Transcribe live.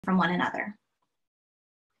from one another.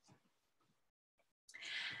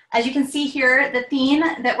 As you can see here, the theme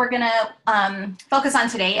that we're going to focus on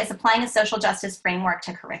today is applying a social justice framework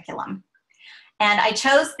to curriculum. And I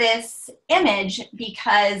chose this image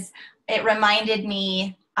because it reminded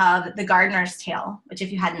me of The Gardener's Tale, which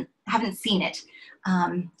if you haven't seen it,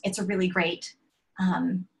 it's a really great,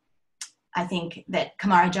 I think that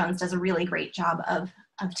Kamara Jones does a really great job of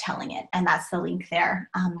telling it. And that's the link there,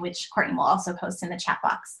 which Courtney will also post in the chat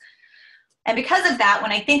box. And because of that,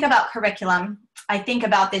 when I think about curriculum, I think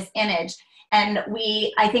about this image. And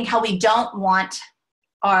I think how we don't want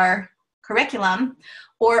our curriculum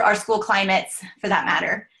or our school climates, for that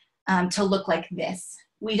matter, to look like this.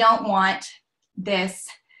 We don't want this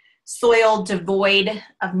soil devoid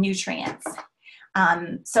of nutrients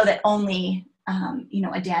so that only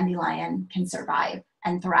a dandelion can survive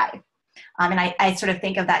and thrive. And I sort of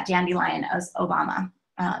think of that dandelion as Obama.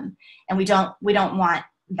 And we don't want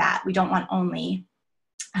that. We don't want only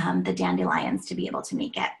the dandelions to be able to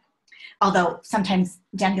make it. Although sometimes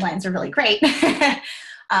dandelions are really great.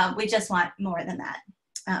 We just want more than that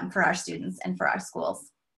for our students and for our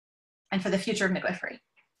schools and for the future of midwifery.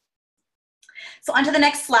 So on to the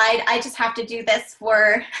next slide. I just have to do this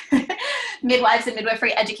for midwives and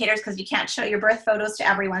midwifery educators because you can't show your birth photos to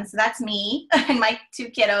everyone. So that's me and my two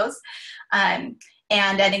kiddos.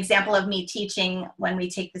 And an example of me teaching when we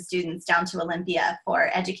take the students down to Olympia for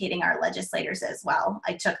educating our legislators as well.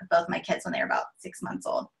 I took both my kids when they were about 6 months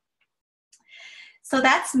old. So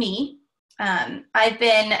that's me. I've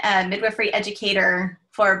been a midwifery educator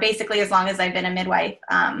for basically as long as I've been a midwife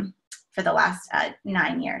for the last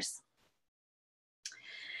 9 years.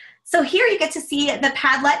 So here you get to see the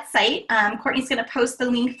Padlet site. Courtney's going to post the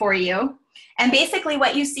link for you. And basically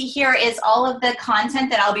what you see here is all of the content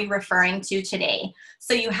that I'll be referring to today.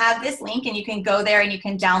 So you have this link and you can go there and you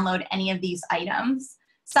can download any of these items.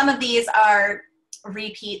 Some of these are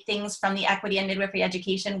repeat things from the Equity and Midwifery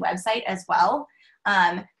Education website as well.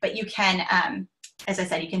 But you can, as I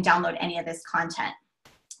said, you can download any of this content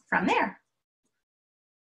from there.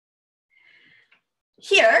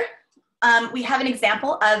 Here, we have an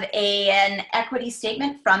example of an equity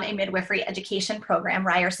statement from a midwifery education program,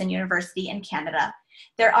 Ryerson University in Canada.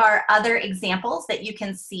 There are other examples that you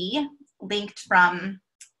can see linked from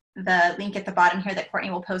the link at the bottom here that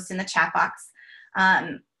Courtney will post in the chat box.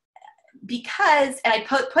 And I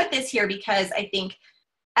put this here because I think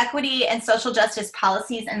equity and social justice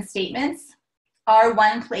policies and statements are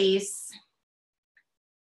one place,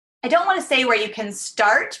 I don't want to say where you can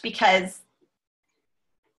start because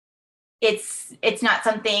it's not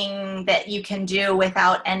something that you can do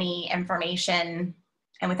without any information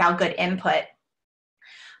and without good input.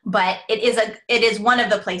 But it is one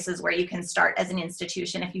of the places where you can start as an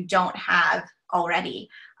institution if you don't have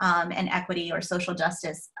already an equity or social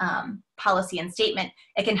justice policy and statement.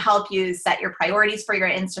 It can help you set your priorities for your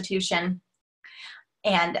institution.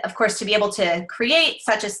 And of course, to be able to create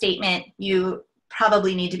such a statement, you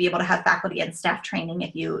probably need to be able to have faculty and staff training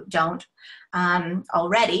if you don't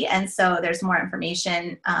already. And so there's more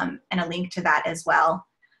information and a link to that as well.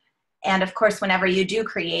 And of course, whenever you do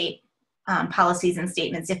create policies and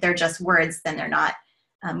statements, if they're just words, then they're not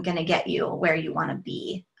going to get you where you want to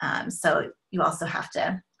be. So you also have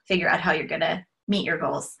to figure out how you're going to meet your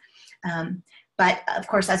goals. But of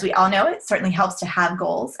course, as we all know, it certainly helps to have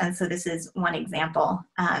goals. And so this is one example.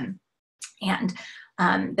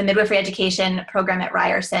 The midwifery education program at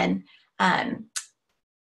Ryerson,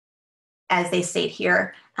 as they state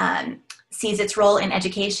here, sees its role in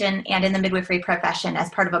education and in the midwifery profession as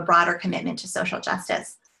part of a broader commitment to social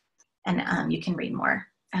justice. And you can read more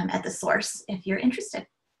at the source if you're interested.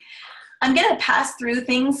 I'm going to pass through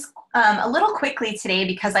things a little quickly today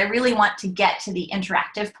because I really want to get to the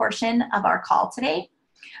interactive portion of our call today.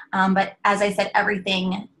 But as I said,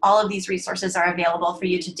 all of these resources are available for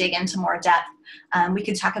you to dig into more depth. We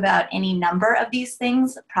could talk about any number of these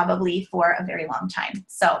things probably for a very long time.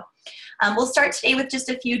 So we'll start today with just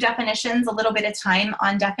a few definitions, a little bit of time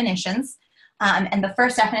on definitions. And the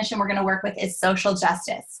first definition we're going to work with is social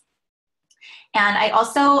justice. And I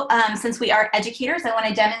also, since we are educators, I want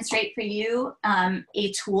to demonstrate for you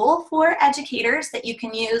a tool for educators that you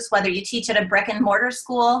can use, whether you teach at a brick and mortar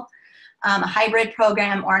school, a hybrid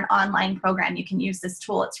program, or an online program. You can use this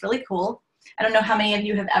tool. It's really cool. I don't know how many of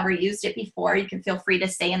you have ever used it before. You can feel free to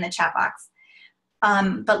say in the chat box.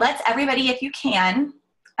 But let's everybody, if you can,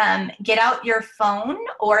 get out your phone,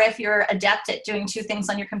 or if you're adept at doing two things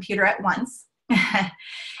on your computer at once,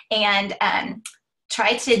 and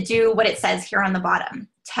try to do what it says here on the bottom.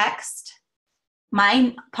 Text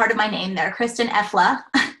part of my name there, Kristen Efla,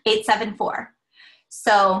 874.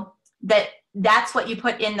 So that that's what you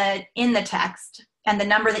put in the text, and the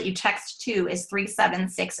number that you text to is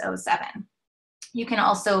 37607. You can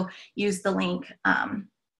also use the link,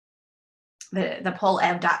 the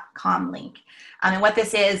pollev.com link. And what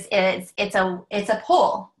this is it's a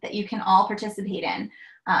poll that you can all participate in.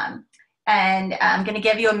 And I'm going to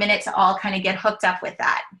give you a minute to all kind of get hooked up with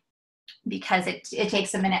that, because it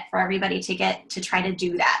takes a minute for everybody to try to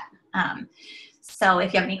do that. So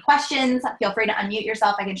if you have any questions, feel free to unmute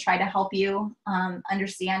yourself. I can try to help you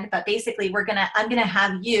understand. But basically, I'm gonna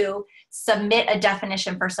have you submit a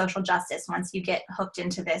definition for social justice once you get hooked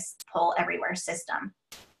into this Poll Everywhere system.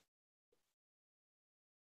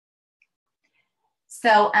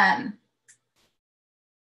 So, and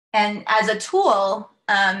as a tool,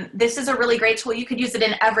 this is a really great tool. You could use it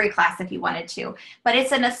in every class if you wanted to, but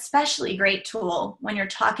it's an especially great tool when you're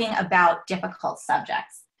talking about difficult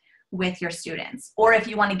subjects with your students, or if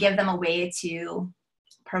you want to give them a way to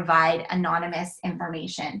provide anonymous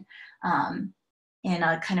information in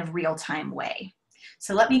a kind of real-time way.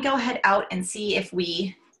 So let me go ahead out and see if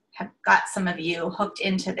we have got some of you hooked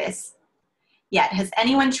into this yet. Has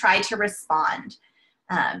anyone tried to respond?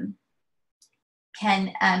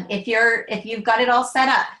 If you've got it all set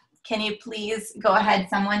up, can you please go ahead,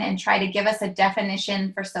 someone, and try to give us a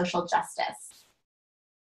definition for social justice?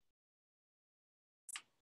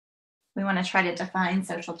 We want to try to define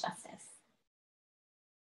social justice.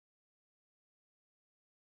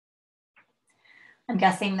 I'm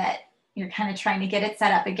guessing that you're kind of trying to get it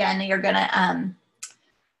set up again. You're going to,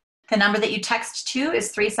 the number that you text to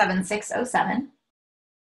is 37607.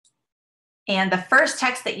 And the first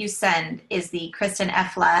text that you send is the Kristen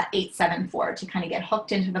Efla 874 to kind of get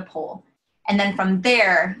hooked into the poll. And then from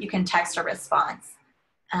there, you can text a response.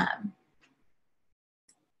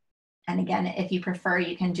 And again, if you prefer,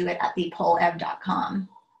 you can do it at the pollev.com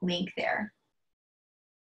link there.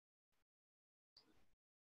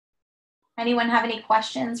 Anyone have any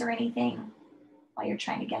questions or anything while you're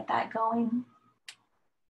trying to get that going?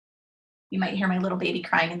 You might hear my little baby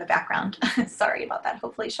crying in the background. Sorry about that.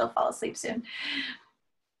 Hopefully she'll fall asleep soon.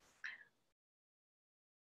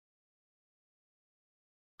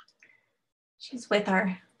 She's with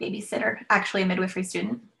our babysitter, actually a midwifery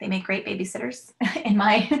student. They make great babysitters in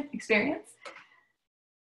my experience.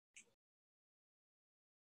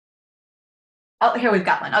 Oh, here we've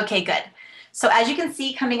got one. Okay, good. So as you can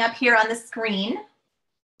see coming up here on the screen,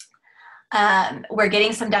 we're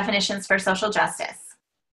getting some definitions for social justice.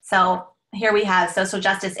 So here we have social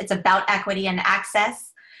justice. It's about equity and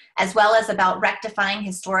access, as well as about rectifying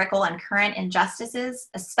historical and current injustices,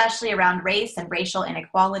 especially around race and racial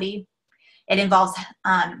inequality. It involves,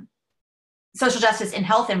 social justice in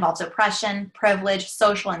health involves oppression, privilege,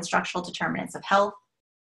 social and structural determinants of health.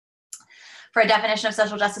 For a definition of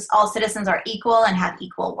social justice, all citizens are equal and have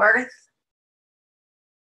equal worth.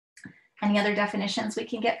 Any other definitions we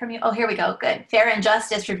can get from you? Oh, here we go, good. Fair and just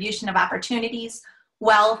distribution of opportunities,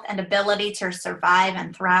 wealth, and ability to survive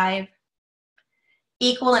and thrive.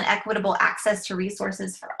 Equal and equitable access to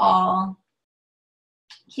resources for all.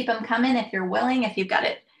 Keep them coming if you're willing, if you've got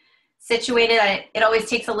it situated. It always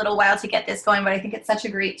takes a little while to get this going, but I think it's such a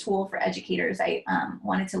great tool for educators. I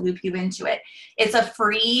wanted to loop you into it. It's a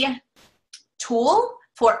free tool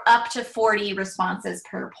for up to 40 responses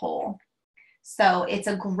per poll. So it's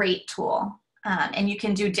a great tool. And you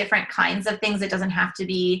can do different kinds of things. It doesn't have to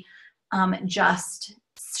be just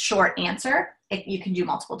short answer. You can do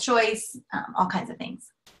multiple choice, all kinds of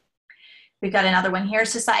things. We've got another one here.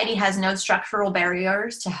 Society has no structural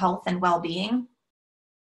barriers to health and well-being.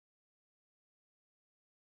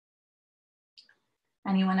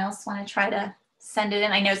 Anyone else want to try to send it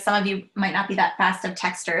in? I know some of you might not be that fast of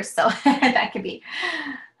texters, so that could be,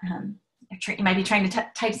 you might be trying to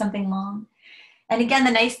type something long. And again,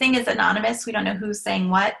 the nice thing is anonymous. We don't know who's saying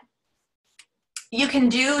what. You can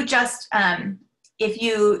do just, if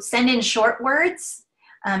you send in short words,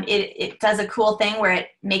 it does a cool thing where it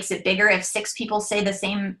makes it bigger. If 6 people say the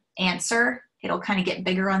same answer, it'll kind of get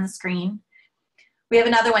bigger on the screen. We have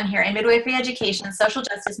another one here. In midwifery education, social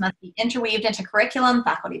justice must be interweaved into curriculum,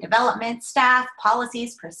 faculty development, staff,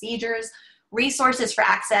 policies, procedures, resources for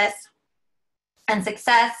access and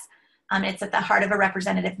success. It's at the heart of a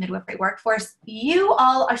representative midwifery workforce. You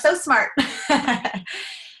all are so smart.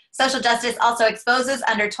 Social justice also exposes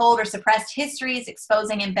undertold or suppressed histories,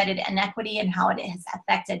 exposing embedded inequity and how it is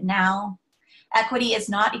affected now. Equity is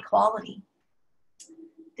not equality.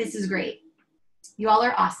 This is great. You all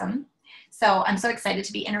are awesome. So I'm so excited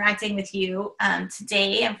to be interacting with you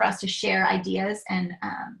today and for us to share ideas and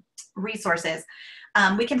resources.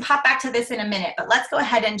 We can pop back to this in a minute, but let's go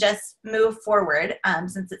ahead and just move forward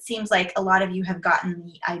since it seems like a lot of you have gotten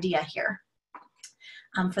the idea here.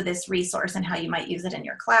 for this resource and how you might use it in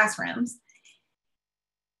your classrooms.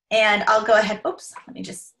 And I'll go ahead, oops, let me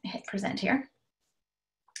just hit present here.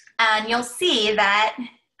 And you'll see that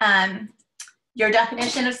your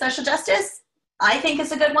definition of social justice, I think,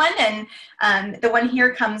 is a good one. And the one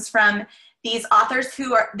here comes from these authors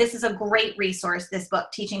who are, this is a great resource, this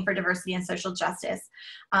book, Teaching for Diversity and Social Justice.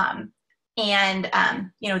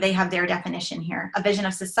 You know, they have their definition here. A vision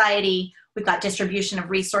of society, we've got distribution of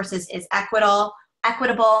resources is equitable.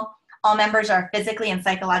 All members are physically and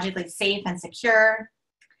psychologically safe and secure.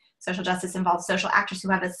 Social justice involves social actors who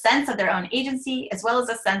have a sense of their own agency, as well as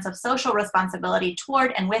a sense of social responsibility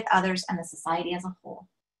toward and with others and the society as a whole.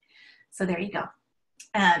 So there you go.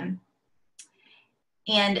 And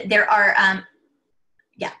there are,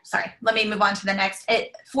 let me move on to the next.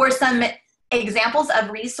 For some examples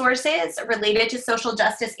of resources related to social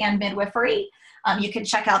justice and midwifery, you can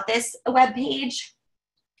check out this webpage.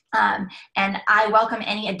 And I welcome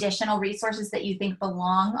any additional resources that you think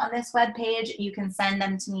belong on this webpage. You can send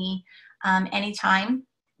them to me anytime.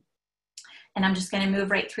 And I'm just going to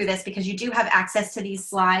move right through this because you do have access to these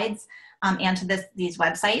slides and to these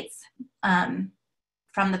websites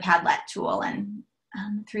from the Padlet tool and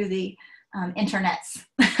through the internets.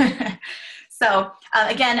 So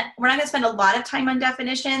again, we're not going to spend a lot of time on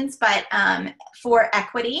definitions, but for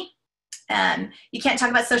equity, you can't talk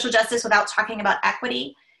about social justice without talking about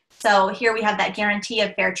equity. So here we have that guarantee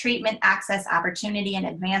of fair treatment, access, opportunity, and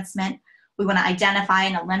advancement. We want to identify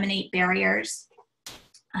and eliminate barriers.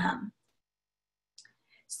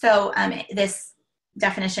 This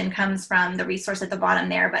definition comes from the resource at the bottom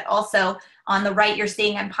there, but also on the right, you're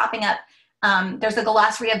seeing I'm popping up, there's a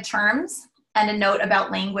glossary of terms and a note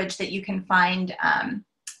about language that you can find on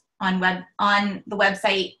the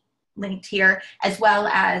website linked here, as well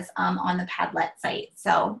as on the Padlet site.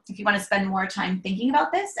 So if you want to spend more time thinking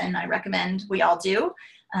about this, and I recommend we all do,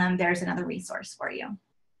 there's another resource for you.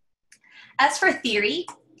 As for theory,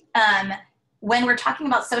 when we're talking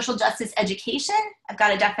about social justice education, I've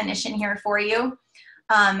got a definition here for you.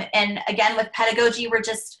 And again, with pedagogy, we're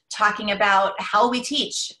just talking about how we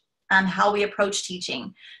teach, how we approach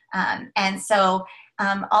teaching. And so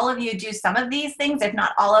all of you do some of these things, if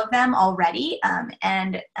not all of them already.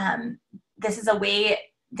 This is a way,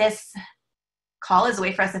 this call is a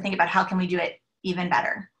way for us to think about how can we do it even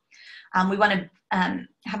better. We want to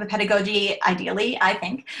have a pedagogy, ideally, I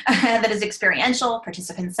think, that is experiential,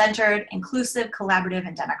 participant-centered, inclusive, collaborative,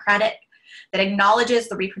 and democratic, that acknowledges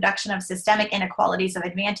the reproduction of systemic inequalities of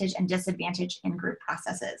advantage and disadvantage in group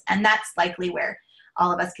processes. And that's likely where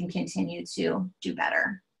all of us can continue to do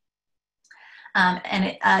better.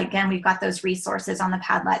 Again, we've got those resources on the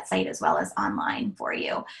Padlet site as well as online for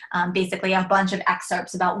you. Basically, a bunch of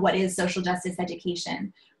excerpts about what is social justice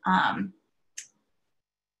education.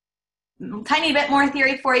 Tiny bit more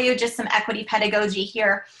theory for you, just some equity pedagogy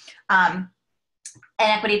here. And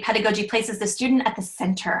equity pedagogy places the student at the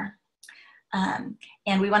center.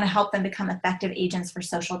 And we want to help them become effective agents for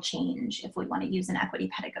social change if we want to use an equity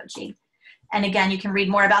pedagogy. And again, you can read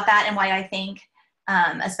more about that and why I think,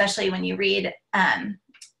 especially when you read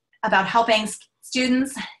about helping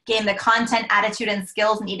students gain the content, attitude, and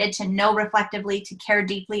skills needed to know reflectively, to care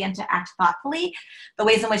deeply, and to act thoughtfully, the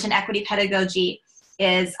ways in which an equity pedagogy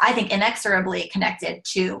is, I think, inexorably connected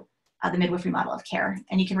to the midwifery model of care.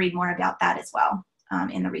 And you can read more about that as well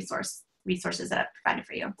in the resources that I've provided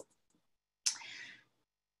for you.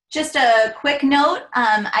 Just a quick note,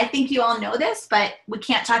 I think you all know this, but we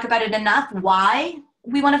can't talk about it enough, why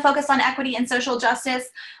we want to focus on equity and social justice.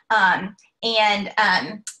 And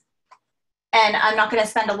I'm not going to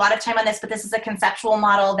spend a lot of time on this, but this is a conceptual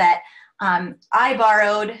model that I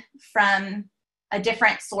borrowed from a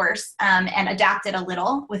different source and adapted a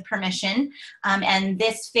little with permission. And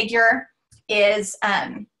this figure is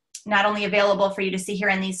not only available for you to see here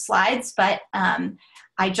in these slides, but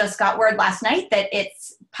I just got word last night that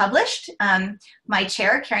it's published. My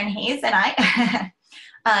chair, Karen Hayes, and I,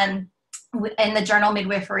 in the journal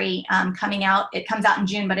Midwifery, coming out. It comes out in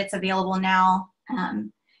June, but it's available now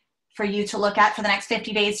for you to look at for the next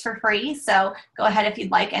 50 days for free. So go ahead if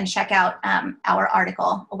you'd like and check out our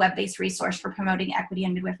article, a web-based resource for promoting equity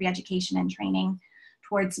in midwifery education and training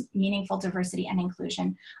towards meaningful diversity and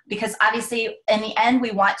inclusion. Because obviously, in the end,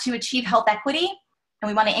 we want to achieve health equity and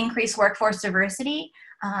we want to increase workforce diversity.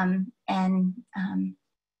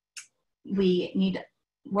 We need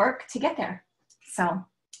work to get there. So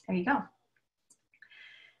there you go.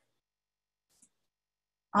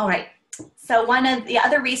 All right. So one of the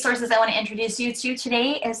other resources I want to introduce you to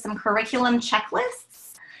today is some curriculum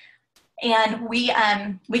checklists. And we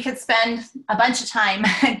could spend a bunch of time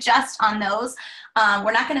just on those.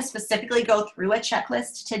 We're not going to specifically go through a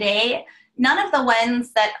checklist today. None of the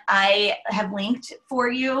ones that I have linked for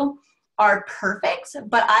you are perfect,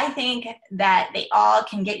 but I think that they all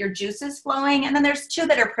can get your juices flowing. And then there's two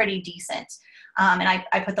that are pretty decent. And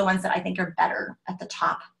I put the ones that I think are better at the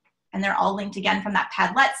top. And they're all linked again from that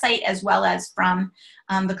Padlet site, as well as from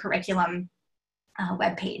the curriculum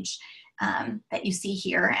webpage that you see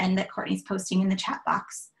here and that Courtney's posting in the chat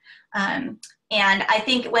box. And I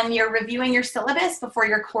think when you're reviewing your syllabus before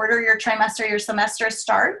your quarter, your trimester, your semester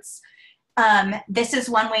starts, this is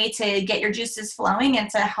one way to get your juices flowing and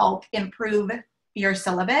to help improve your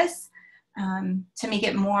syllabus to make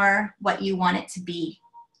it more what you want it to be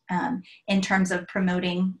in terms of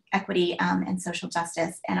promoting equity and social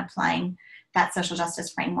justice and applying that social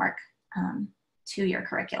justice framework to your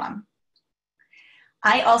curriculum.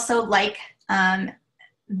 I also like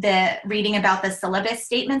the reading about the syllabus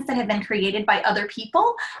statements that have been created by other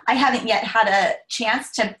people. I haven't yet had a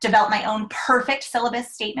chance to develop my own perfect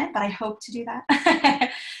syllabus statement, but I hope to do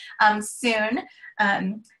that soon,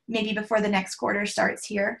 maybe before the next quarter starts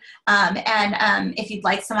here. If you'd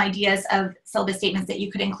like some ideas of syllabus statements that you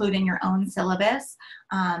could include in your own syllabus,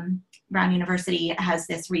 Brown University has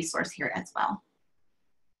this resource here as well.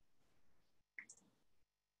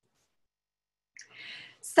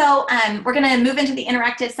 So we're going to move into the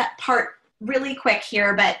interactive set part really quick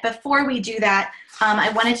here, but before we do that, I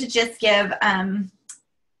wanted to just give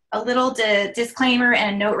a little disclaimer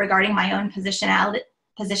and a note regarding my own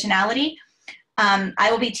positionality. I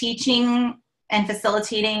will be teaching and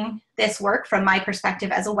facilitating this work from my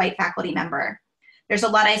perspective as a white faculty member. There's a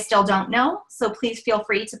lot I still don't know, so please feel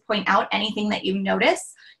free to point out anything that you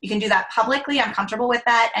notice. You can do that publicly, I'm comfortable with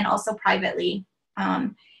that, and also privately.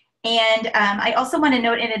 I also want to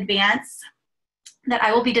note in advance that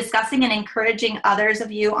I will be discussing and encouraging others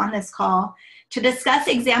of you on this call to discuss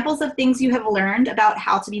examples of things you have learned about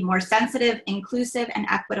how to be more sensitive, inclusive, and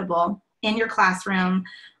equitable in your classroom,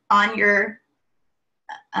 on your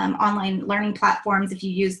online learning platforms if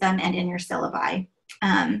you use them, and in your syllabi.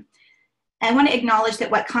 I want to acknowledge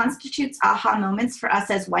that what constitutes aha moments for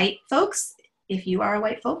us as white folks, if you are a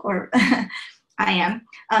white folk, or I am,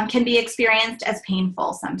 can be experienced as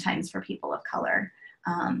painful sometimes for people of color,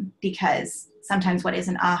 because sometimes what is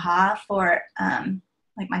an aha for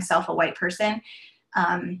like myself, a white person,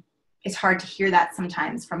 it's hard to hear that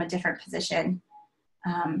sometimes from a different position.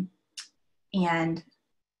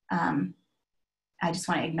 I just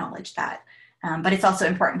want to acknowledge that. But it's also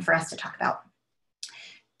important for us to talk about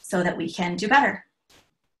so that we can do better.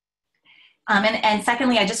 And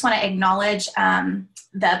secondly, I just want to acknowledge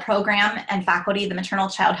the program and faculty, the Maternal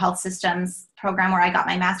Child Health Systems program where I got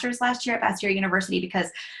my master's last year at Bastyr University,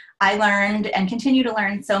 because I learned and continue to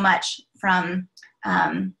learn so much from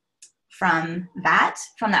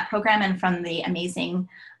that program and from the amazing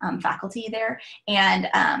faculty there. And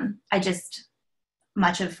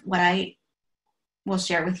much of what I will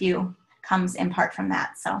share with you comes in part from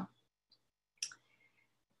that. So,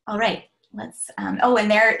 all right. Let's, and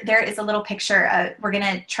there is a little picture. We're going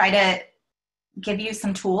to try to give you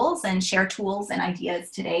some tools and share tools and ideas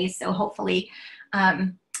today. So hopefully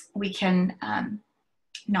we can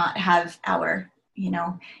not have our,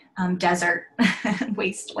 desert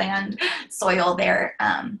wasteland soil there,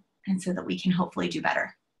 and so that we can hopefully do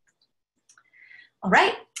better. All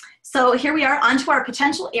right. So here we are onto our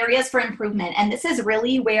potential areas for improvement. And this is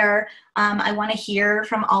really where I want to hear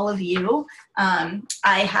from all of you.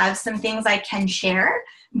 I have some things I can share,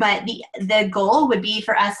 but the goal would be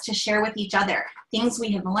for us to share with each other things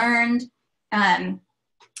we have learned,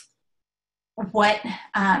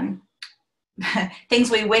 things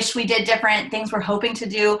we wish we did different, things we're hoping to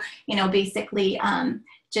do, basically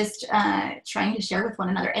just trying to share with one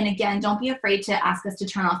another. And again, don't be afraid to ask us to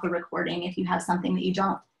turn off the recording if you have something that you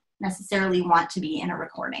don't necessarily want to be in a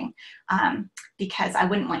recording, because I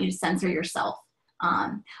wouldn't want you to censor yourself.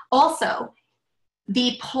 Also,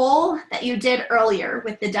 the poll that you did earlier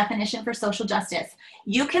with the definition for social justice,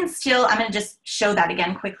 you can still, I'm going to just show that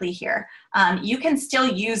again quickly here. You can still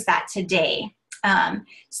use that today.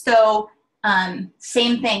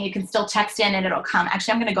 Same thing, you can still text in and it'll come.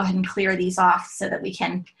 Actually, I'm going to go ahead and clear these off so that we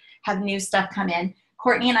can have new stuff come in.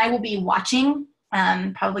 Courtney and I will be watching,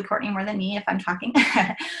 probably Courtney more than me if I'm talking,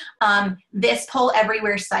 this Poll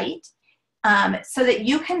Everywhere site, so that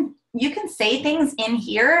you can say things in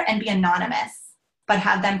here and be anonymous, but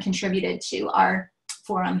have them contributed to our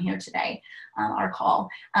forum here today, our call.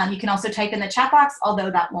 You can also type in the chat box, although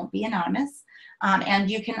that won't be anonymous. And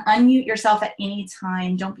you can unmute yourself at any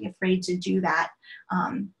time. Don't be afraid to do that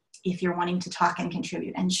if you're wanting to talk and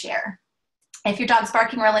contribute and share. If your dog's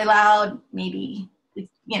barking really loud, maybe,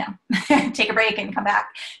 you know, take a break and come back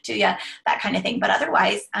to you, that kind of thing. But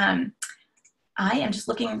otherwise, I am just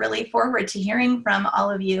looking really forward to hearing from all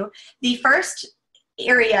of you. The first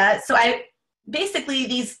area, so basically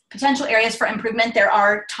these potential areas for improvement, there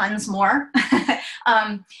are tons more,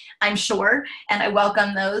 I'm sure, and I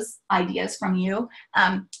welcome those ideas from you.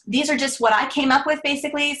 These are just what I came up with,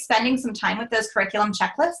 basically, spending some time with those curriculum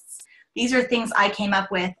checklists. These are things I came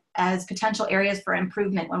up with as potential areas for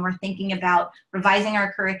improvement when we're thinking about revising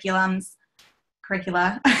our curricula,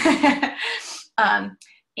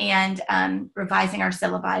 and revising our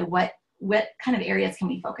syllabi. What kind of areas can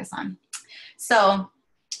we focus on? So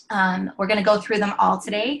we're going to go through them all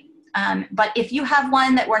today. But if you have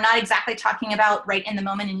one that we're not exactly talking about right in the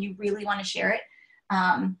moment and you really want to share it,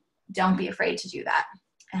 don't be afraid to do that.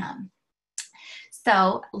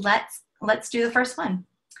 So let's do the first one.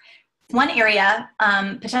 One area,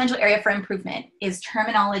 potential area for improvement, is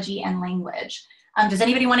terminology and language. Does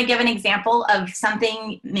anybody want to give an example of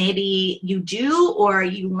something maybe you do or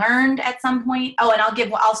you learned at some point? Oh, and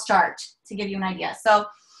I'll start to give you an idea. So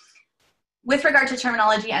with regard to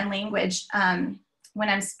terminology and language, when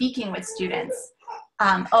I'm speaking with students,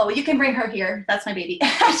 oh, you can bring her here. That's my baby.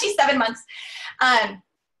 She's 7 months. An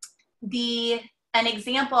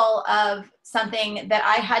example of something that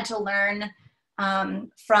I had to learn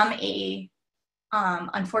from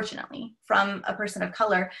unfortunately, from a person of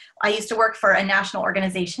color. I used to work for a national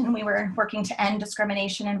organization. We were working to end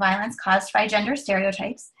discrimination and violence caused by gender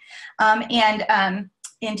stereotypes,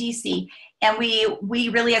 in DC. And we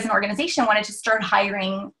really, as an organization, wanted to start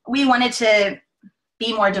hiring. We wanted to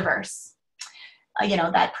be more diverse. You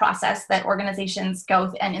know, that process that organizations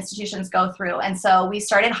go and institutions go through. And so we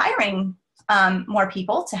started hiring more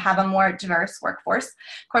people to have a more diverse workforce.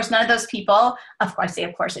 Of course, none of those people, of course,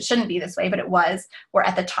 it shouldn't be this way, but were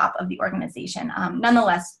at the top of the organization.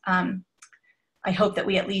 Nonetheless, I hope that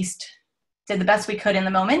we at least did the best we could in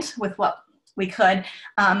the moment with what we could.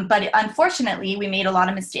 But unfortunately, we made a lot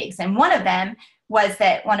of mistakes. And one of them was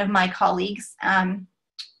that one of my colleagues,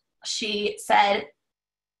 she said,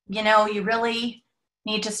 you know, you really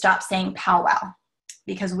need to stop saying powwow,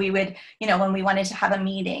 because we would, you know, when we wanted to have a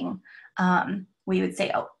meeting, we would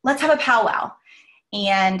say, oh, let's have a powwow.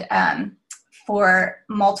 And for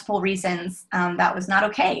multiple reasons, that was not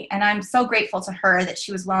okay. And I'm so grateful to her that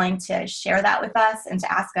she was willing to share that with us and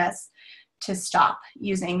to ask us to stop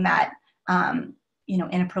using that, you know,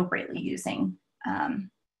 inappropriately using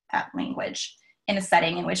that language in a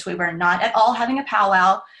setting in which we were not at all having a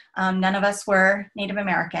powwow. None of us were Native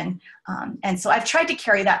American. And so I've tried to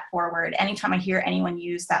carry that forward anytime I hear anyone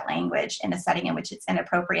use that language in a setting in which it's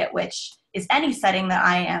inappropriate, which is any setting that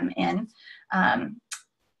I am in.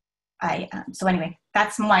 So anyway,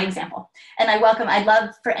 that's my example. And I'd love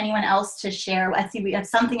for anyone else to share. I see we have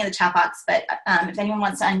something in the chat box, but if anyone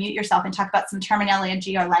wants to unmute yourself and talk about some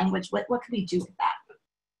terminology or language, what could we do with that?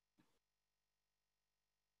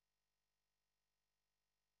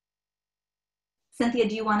 Cynthia,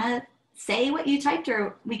 do you want to say what you typed,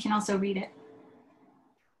 or we can also read it?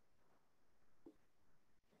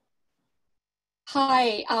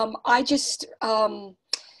 Hi, I just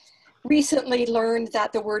recently learned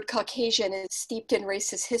that the word Caucasian is steeped in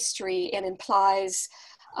racist history and implies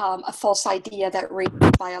a false idea that race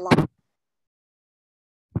is biological.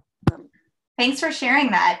 Thanks for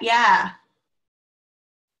sharing that. Yeah.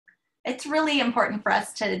 It's really important for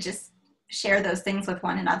us to just share those things with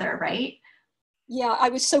one another, right? Yeah, I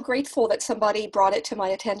was so grateful that somebody brought it to my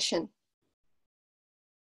attention.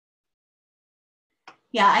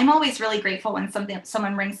 Yeah, I'm always really grateful when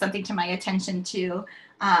someone brings something to my attention too.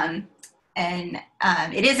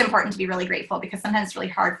 It is important to be really grateful, because sometimes it's really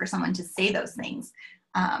hard for someone to say those things.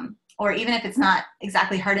 Or even if it's not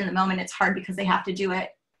exactly hard in the moment, it's hard because they have to do it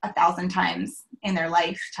 1,000 times in their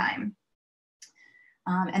lifetime.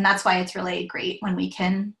 And that's why it's really great when we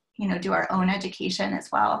can, you know, do our own education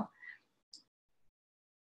as well.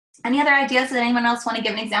 Any other ideas? Does anyone else want to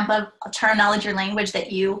give an example of a terminology or language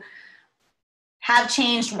that you have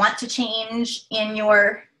changed, want to change in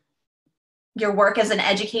your work as an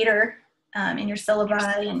educator, in your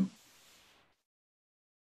syllabi? And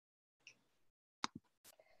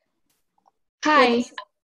Hi.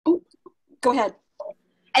 Oh, go ahead.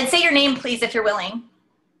 And say your name, please, if you're willing.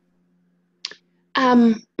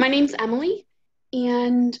 My name's Emily,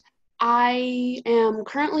 and I am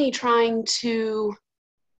currently trying to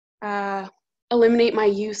eliminate my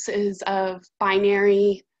uses of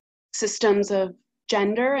binary systems of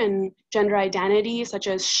gender and gender identity, such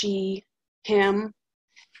as she, him.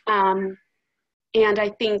 And I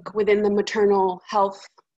think within the maternal health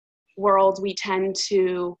world, we tend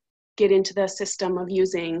to get into the system of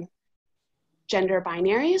using gender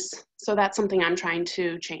binaries. So that's something I'm trying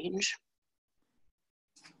to change.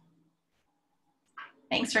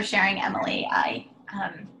 Thanks for sharing, Emily.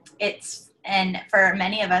 And for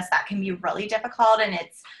many of us, that can be really difficult, and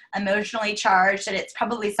it's emotionally charged, and it's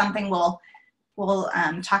probably something we'll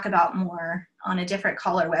talk about more on a different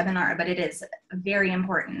call or webinar, but it is very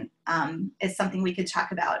important. It's something we could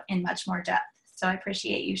talk about in much more depth. So I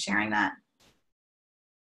appreciate you sharing that.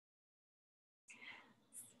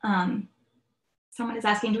 Someone is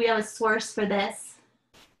asking, do we have a source for this?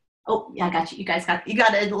 Oh, yeah, I got you. You guys got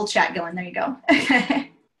a little chat going. There you go.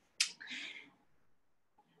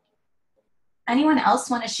 Anyone else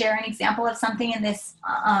want to share an example of something in this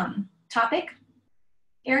topic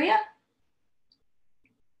area?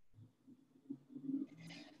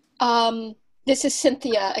 This is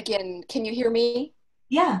Cynthia again. Can you hear me?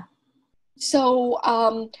 Yeah.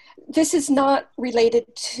 So this is not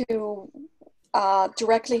related to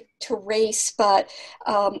directly to race, but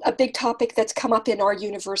a big topic that's come up in our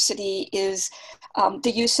university is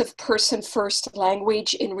the use of person-first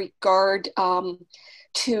language in regard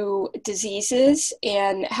to diseases,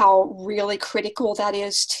 and how really critical that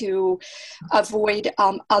is to avoid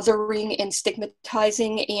othering and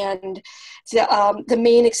stigmatizing. And the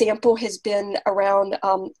main example has been around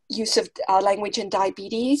use of language in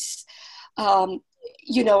diabetes.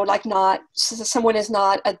 You know, like someone is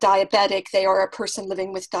not a diabetic, they are a person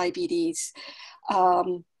living with diabetes.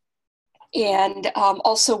 And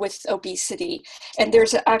also with obesity. And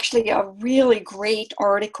there's actually a really great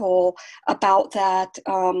article about that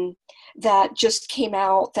that just came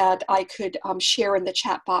out that I could share in the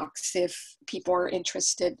chat box if people are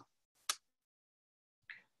interested.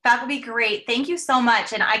 That would be great. Thank you so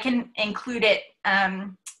much. And I can include it,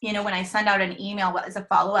 you know, when I send out an email as a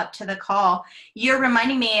follow-up to the call. You're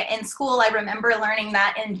reminding me, in school, I remember learning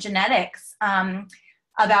that in genetics,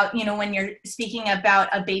 about, you know, when you're speaking about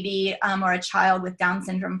a baby or a child with Down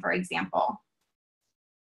syndrome, for example.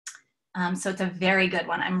 So it's a very good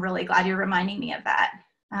one. I'm really glad you're reminding me of that.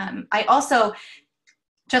 I also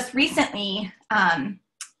just recently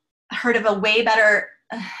heard of a way better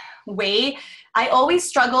way. I always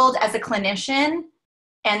struggled as a clinician,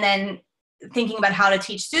 and then thinking about how to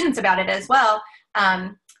teach students about it as well.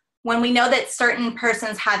 When we know that certain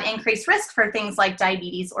persons have increased risk for things like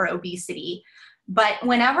diabetes or obesity, but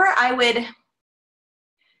whenever I would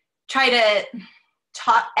try to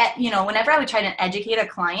whenever I would try to educate a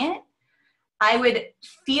client, it would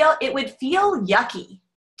feel yucky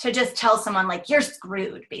to just tell someone, like, you're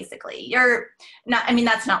screwed, basically. You're not, I mean,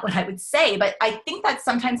 that's not what I would say, but I think that's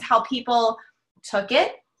sometimes how people took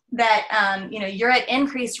it, that, you know, you're at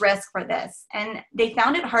increased risk for this. And they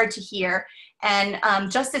found it hard to hear. And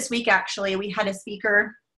just this week, actually, we had a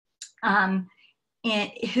speaker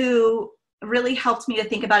who really helped me to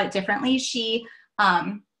think about it differently. She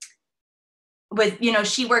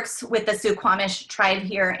she works with the Suquamish tribe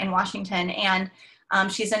here in Washington, and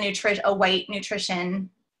she's a white nutrition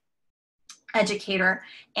educator,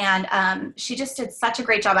 and she just did such a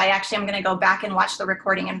great job. I actually am going to go back and watch the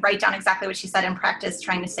recording and write down exactly what she said and practice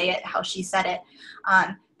trying to say it how she said it.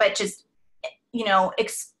 But just, you know,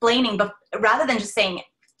 explaining, but rather than just saying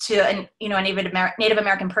to a Native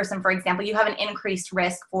American person, for example, you have an increased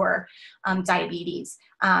risk for diabetes.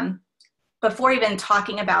 Before even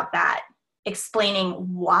talking about that, explaining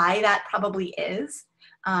why that probably is,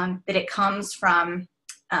 that it comes from,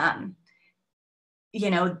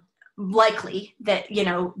 likely that,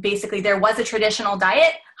 basically there was a traditional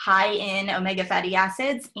diet high in omega fatty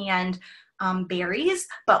acids and berries,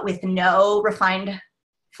 but with no refined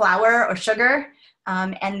flour or sugar.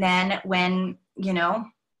 And then when,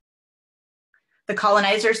 the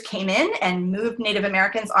colonizers came in and moved Native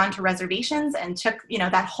Americans onto reservations and took,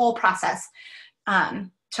 that whole process,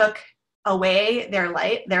 took away their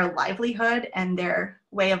livelihood and their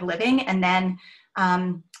way of living, and then,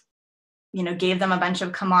 gave them a bunch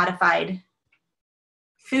of commodified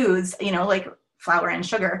foods, like flour and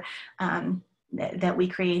sugar, that we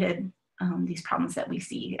created these problems that we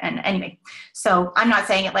see. And anyway, so I'm not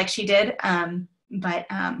saying it like she did, but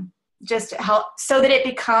just help so that it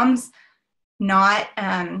becomes not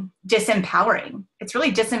disempowering. It's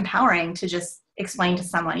really disempowering to just explain to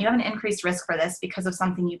someone, you have an increased risk for this because of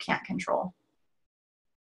something you can't control.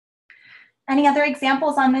 Any other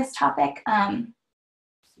examples on this topic?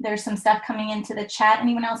 There's some stuff coming into the chat.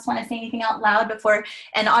 Anyone else want to say anything out loud before?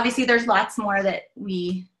 And obviously there's lots more that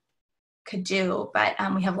we could do, but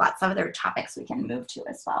we have lots of other topics we can move to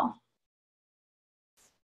as well.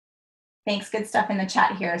 Thanks, good stuff in the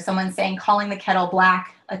chat here. Someone's saying calling the kettle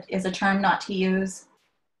black is a term not to use.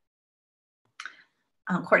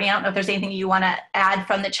 Courtney, I don't know if there's anything you want to add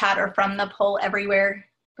from the chat or from the poll everywhere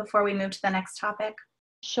before we move to the next topic.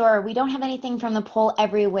 Sure. We don't have anything from the poll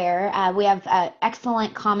everywhere. We have an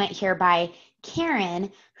excellent comment here by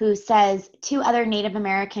Karen, who says, 2 other Native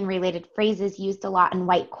American related phrases used a lot in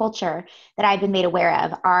white culture that I've been made aware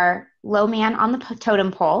of are low man on the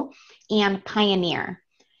totem pole and pioneer.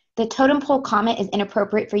 The totem pole comment is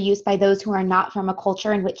inappropriate for use by those who are not from a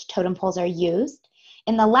culture in which totem poles are used.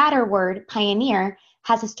 In the latter word, pioneer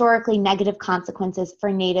has historically negative consequences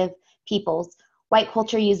for Native peoples. White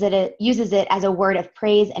culture uses it as a word of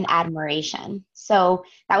praise and admiration. So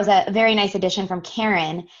that was a very nice addition from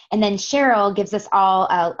Karen. And then Cheryl gives us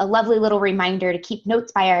all a lovely little reminder to keep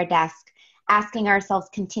notes by our desk, asking ourselves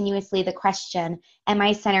continuously the question, am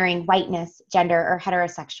I centering whiteness, gender, or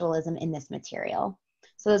heterosexualism in this material?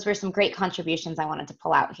 So those were some great contributions I wanted to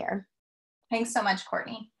pull out here. Thanks so much,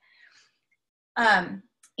 Courtney.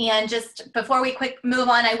 And just before we move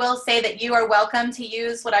on, I will say that you are welcome to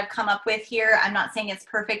use what I've come up with here. I'm not saying it's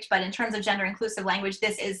perfect, but in terms of gender inclusive language,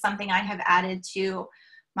 this is something I have added to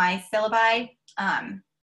my syllabi. And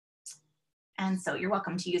so you're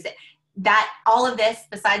welcome to use it. All of this,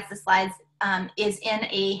 besides the slides, is in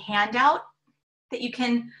a handout that you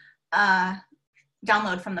can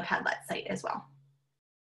download from the Padlet site as well.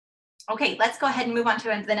 Okay, let's go ahead and move on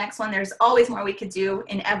to the next one. There's always more we could do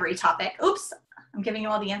in every topic. Oops, I'm giving you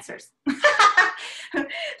all the answers.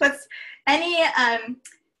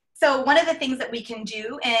 So one of the things that we can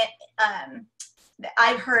do, and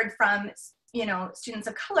I've heard from students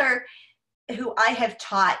of color who I have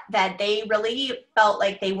taught that they really felt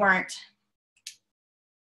like they weren't,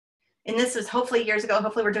 and this was hopefully years ago,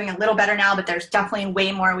 hopefully we're doing a little better now, but there's definitely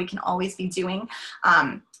way more we can always be doing.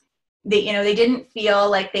 They didn't feel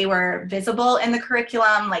like they were visible in the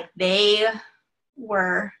curriculum, like they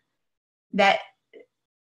were, that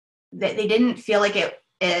they didn't feel like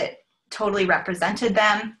it totally represented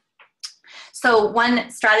them. So one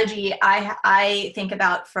strategy I think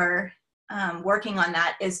about for working on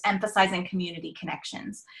that is emphasizing community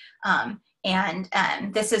connections.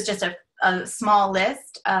 And this is just a small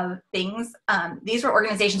list of things. These were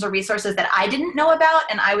organizations or resources that I didn't know about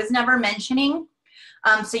and I was never mentioning.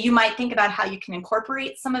 So you might think about how you can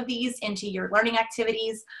incorporate some of these into your learning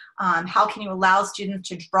activities. How can you allow students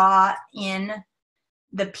to draw in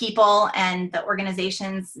the people and the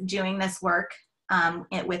organizations doing this work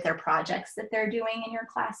with their projects that they're doing in your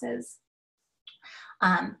classes?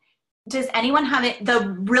 Does anyone have it?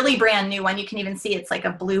 The really brand new one, you can even see it's like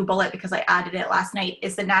a blue bullet because I added it last night,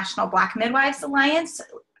 is the National Black Midwives Alliance.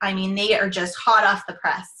 I mean, they are just hot off the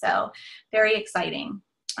press, so very exciting.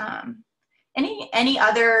 Any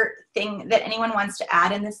other thing that anyone wants to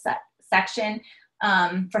add in this section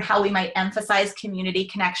for how we might emphasize community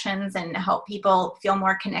connections and help people feel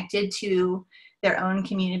more connected to their own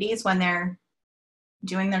communities when they're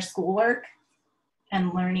doing their schoolwork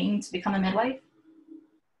and learning to become a midwife?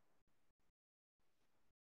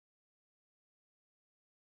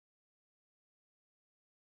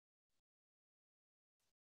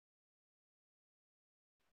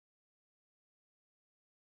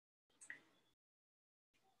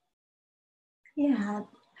 Yeah.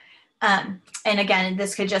 And again,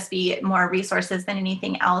 this could just be more resources than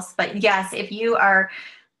anything else. But yes, if you are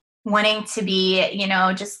wanting to be,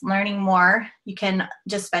 just learning more, you can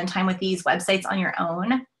just spend time with these websites on your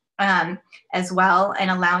own as well, and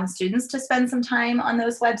allowing students to spend some time on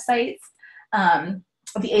those websites. The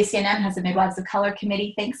ACNM has a Midwives of Color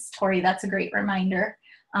committee. Thanks, Tori. That's a great reminder.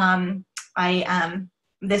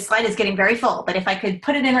 This slide is getting very full, but if I could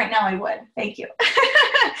put it in right now, I would. Thank you.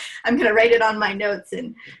 I'm going to write it on my notes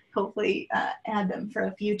and hopefully add them for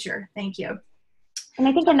a future. Thank you. And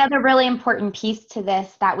I think another really important piece to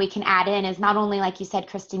this that we can add in is not only, like you said,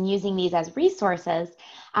 Kristen, using these as resources,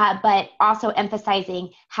 but also emphasizing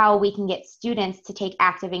how we can get students to take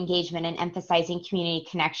active engagement and emphasizing community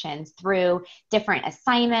connections through different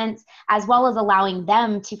assignments, as well as allowing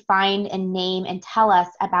them to find and name and tell us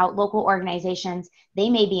about local organizations they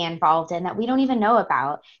may be involved in that we don't even know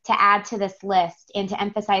about, to add to this list and to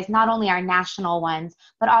emphasize not only our national ones,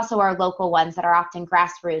 but also our local ones that are often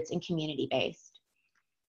grassroots and community-based.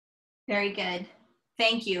 Very good.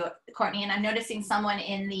 Thank you, Courtney. And I'm noticing someone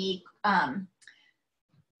in the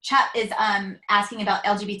chat is asking about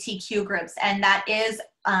LGBTQ groups, and that is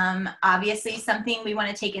obviously something we want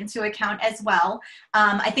to take into account as well.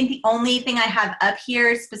 I think the only thing I have up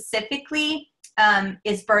here specifically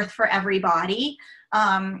is Birth for Everybody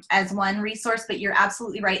as one resource, but you're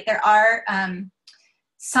absolutely right. There are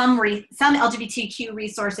some LGBTQ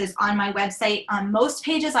resources on my website, on most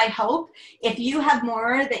pages, I hope. If you have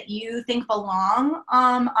more that you think belong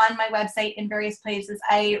on my website in various places,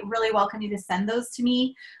 I really welcome you to send those to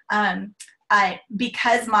me.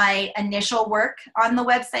 Because my initial work on the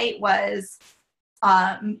website was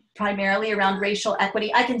primarily around racial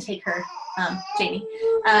equity. I can take her, Jamie.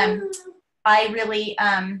 I really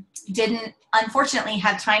didn't, unfortunately,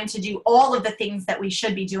 have time to do all of the things that we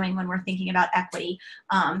should be doing when we're thinking about equity.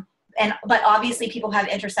 But obviously people have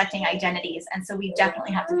intersecting identities, and so we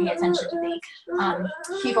definitely have to pay attention to the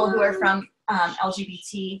people who are from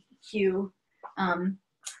LGBTQ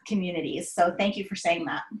communities. So thank you for saying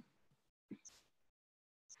that.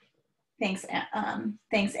 Thanks,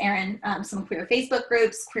 Erin. Some queer Facebook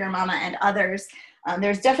groups, Queer Mama, and others.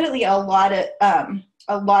 There's definitely a lot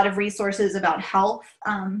of resources about health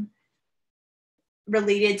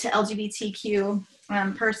related to LGBTQ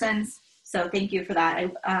persons. So thank you for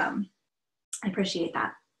that. I appreciate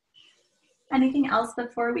that. Anything else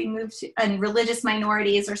before we move to religious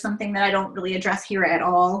minorities, or something that I don't really address here at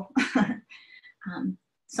all?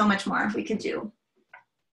 So much more we could do.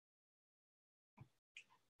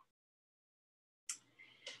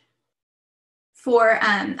 For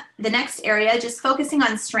the next area, just focusing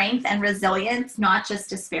on strength and resilience, not just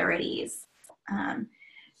disparities,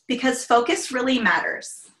 because focus really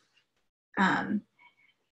matters.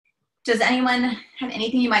 Does anyone have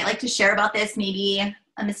anything you might like to share about this? Maybe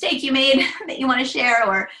a mistake you made that you want to share,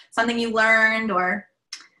 or something you learned, or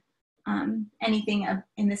anything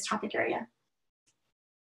in this topic area?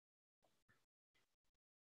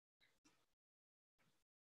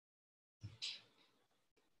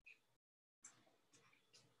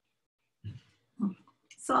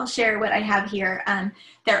 So I'll share what I have here.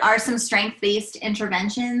 There are some strength-based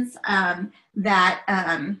interventions that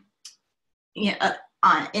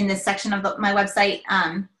in this section of my website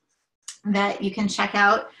that you can check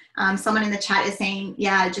out. Someone in the chat is saying,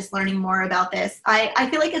 yeah, just learning more about this. I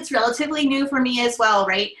feel like it's relatively new for me as well,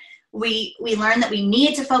 right? We learned that we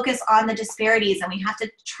need to focus on the disparities, and we have to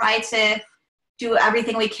try to do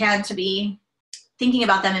everything we can to be thinking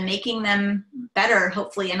about them and making them better,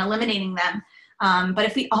 hopefully, and eliminating them. But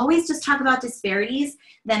if we always just talk about disparities,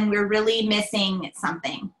 then we're really missing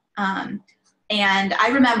something. And I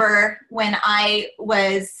remember when I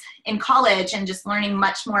was in college and just learning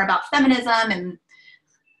much more about feminism and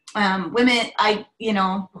women,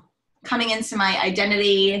 coming into my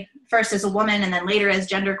identity first as a woman and then later as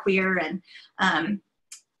genderqueer,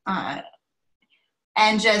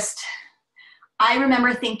 and just, I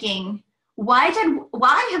remember thinking, why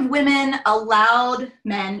have women allowed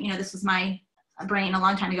men, this was my brain a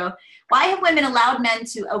long time ago, why have women allowed men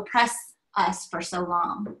to oppress us for so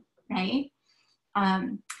long, right?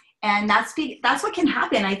 And that's what can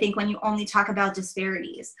happen, I think, when you only talk about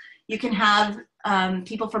disparities. You can have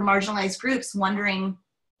people from marginalized groups wondering,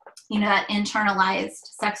 that internalized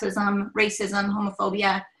sexism, racism,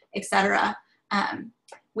 homophobia, etc.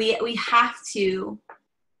 We have to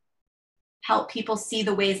help people see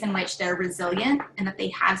the ways in which they're resilient and that they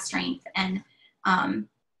have strength,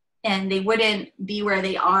 and they wouldn't be where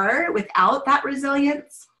they are without that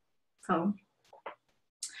resilience. So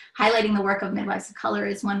highlighting the work of midwives of color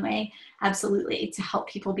is one way, absolutely, to help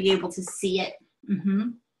people be able to see it.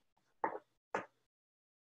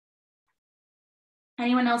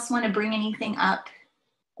 Anyone else want to bring anything up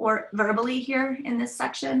or verbally here in this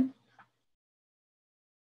section?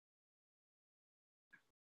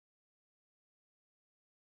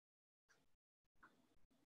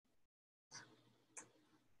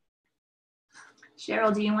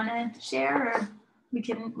 Cheryl, do you want to share, or we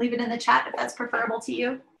can leave it in the chat if that's preferable to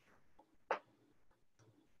you?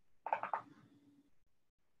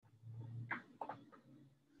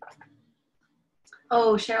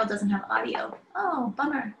 Oh, Cheryl doesn't have audio. Oh,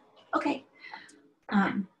 bummer. Okay.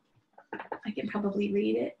 I can probably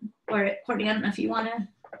read it. Or Courtney, I don't know if you want to.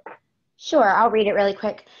 Sure, I'll read it really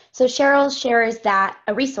quick. So Cheryl shares that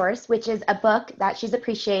a resource, which is a book that she's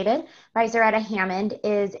appreciated by Zaretta Hammond,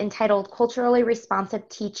 is entitled Culturally Responsive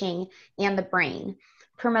Teaching and the Brain,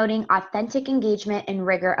 Promoting Authentic Engagement and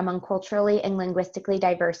Rigor Among Culturally and Linguistically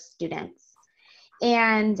Diverse Students.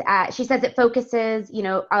 And she says it focuses,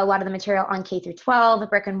 a lot of the material on K through 12, the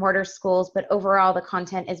brick and mortar schools, but overall the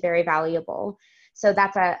content is very valuable. So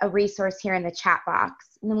that's a resource here in the chat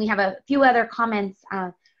box. And then we have a few other comments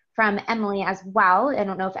from Emily as well. I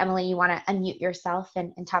don't know if Emily, you want to unmute yourself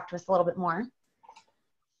and talk to us a little bit more.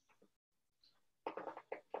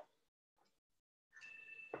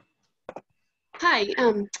 Hi,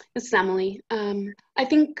 this is Emily. I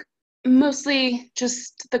think mostly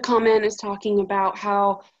just the comment is talking about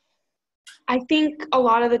how I think a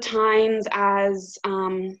lot of the times as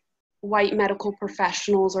white medical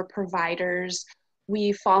professionals or providers,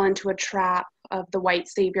 we fall into a trap of the white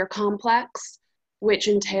savior complex, which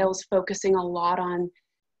entails focusing a lot on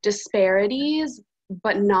disparities,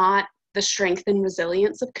 but not the strength and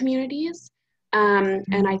resilience of communities.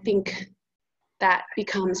 And I think that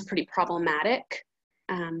becomes pretty problematic.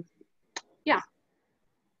 Yeah.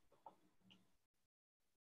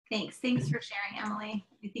 Thanks for sharing, Emily.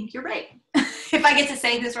 I think you're right. If I get to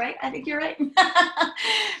say this right, I think you're right.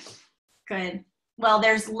 Good. Well,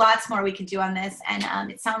 there's lots more we could do on this,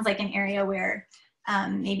 and it sounds like an area where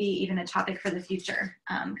maybe even a topic for the future,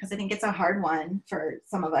 because I think it's a hard one for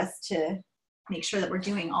some of us to make sure that we're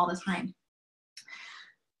doing all the time.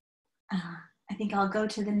 I think I'll go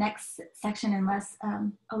to the next section unless,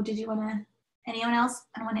 oh, did you want to, anyone else?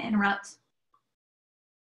 I don't want to interrupt.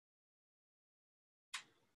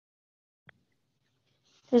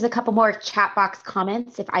 There's a couple more chat box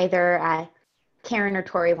comments if either Karen or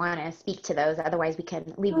Tori want to speak to those. Otherwise, we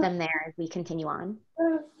can leave them there as we continue on.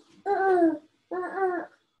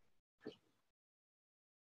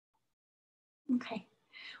 Okay.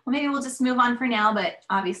 Well, maybe we'll just move on for now, but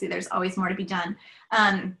obviously there's always more to be done.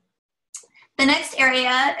 The next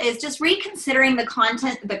area is just reconsidering the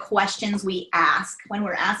content, the questions we ask when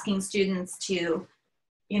we're asking students to,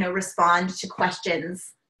 respond to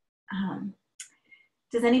questions.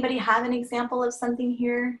 Does anybody have an example of something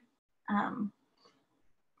here?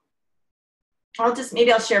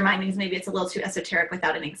 Maybe I'll share mine because maybe it's a little too esoteric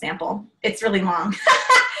without an example. It's really long.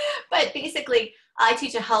 But basically, I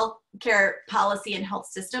teach a healthcare policy and health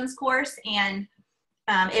systems course, and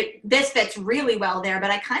this fits really well there,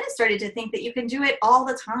 but I kind of started to think that you can do it all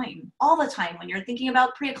the time when you're thinking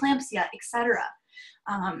about preeclampsia, et cetera.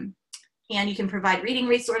 And you can provide reading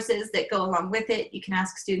resources that go along with it. You can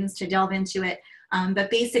ask students to delve into it. But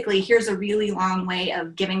basically, here's a really long way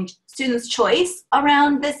of giving students choice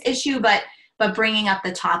around this issue, but bringing up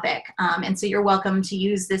the topic. And so you're welcome to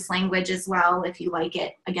use this language as well if you like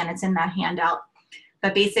it. Again, it's in that handout.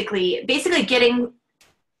 But basically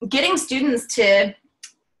getting students to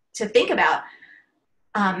think about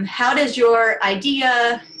how does your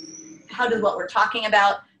idea, how does what we're talking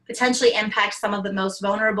about potentially impact some of the most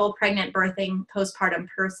vulnerable pregnant, birthing, postpartum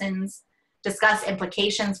persons, discuss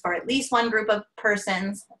implications for at least one group of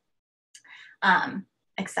persons,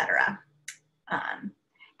 et cetera.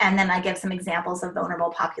 And then I give some examples of vulnerable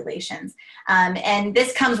populations. And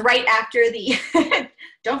this comes right after the,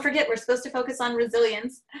 don't forget, we're supposed to focus on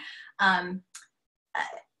resilience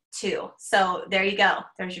too. So there you go.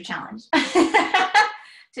 There's your challenge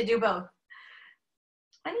to do both.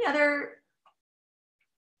 Any other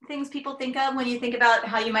things people think of when you think about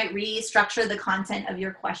how you might restructure the content of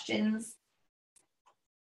your questions?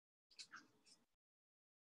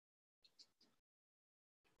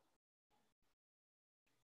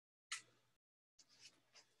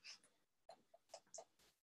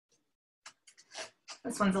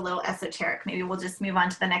 This one's a little esoteric. Maybe we'll just move on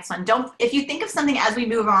to the next one. If you think of something as we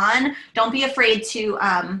move on, don't be afraid to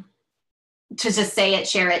just say it,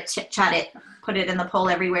 share it, chat it, put it in the poll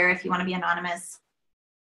everywhere if you want to be anonymous.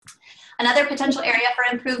 Another potential area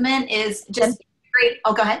for improvement is just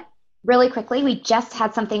oh, go ahead. Really quickly, we just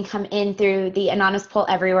had something come in through the Anonymous Poll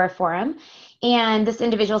Everywhere forum. And this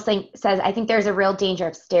individual says, I think there's a real danger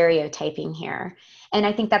of stereotyping here. And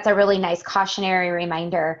I think that's a really nice cautionary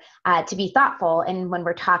reminder to be thoughtful and when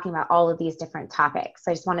we're talking about all of these different topics.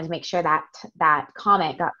 So I just wanted to make sure that that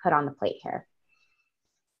comment got put on the plate here.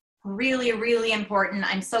 Really, really important.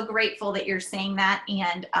 I'm so grateful that you're saying that.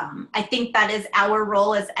 And I think that is our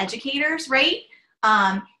role as educators, right?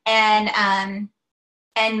 And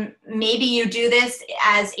maybe you do this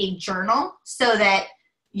as a journal so that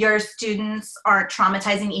your students aren't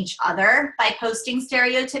traumatizing each other by posting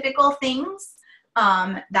stereotypical things.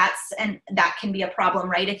 That can be a problem,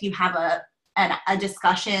 right? If you have a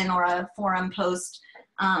discussion or a forum post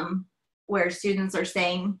where students are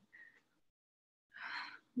saying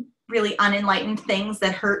really unenlightened things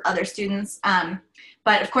that hurt other students.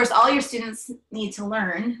 But of course, all your students need to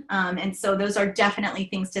learn. And so those are definitely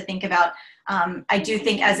things to think about. I do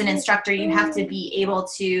think as an instructor, you have to be able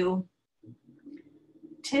to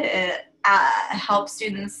help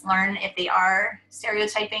students learn if they are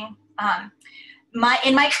stereotyping.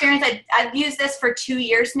 In my experience, I've used this for 2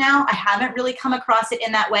 years now. I haven't really come across it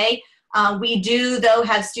in that way. We do, though,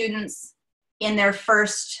 have students in their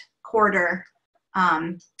first quarter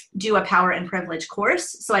do a power and privilege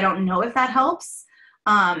course. So I don't know if that helps.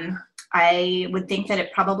 I would think that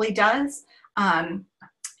it probably does. Yeah,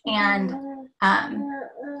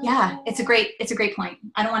 it's a great point.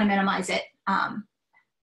 I don't want to minimize it.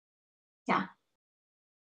 Yeah.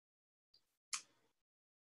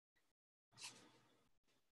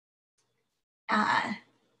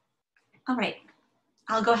 All right,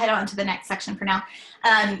 I'll go ahead on to the next section for now.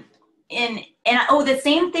 The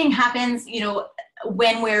same thing happens,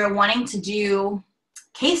 when we're wanting to do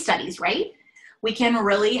case studies, right? We can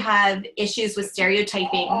really have issues with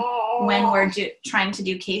stereotyping when we're trying to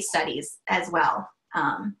do case studies as well.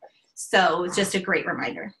 So it's just a great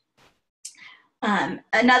reminder.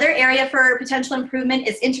 Another area for potential improvement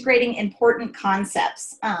is integrating important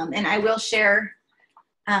concepts. And I will share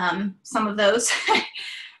some of those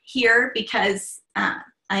here because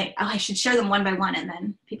I should share them one by one and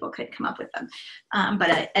then people could come up with them.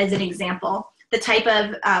 But as an example, the type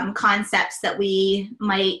of concepts that we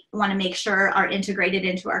might want to make sure are integrated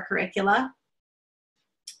into our curricula.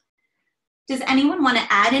 Does anyone want to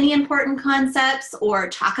add any important concepts or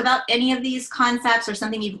talk about any of these concepts or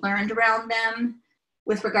something you've learned around them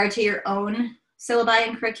with regard to your own syllabi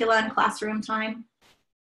and curricula and classroom time?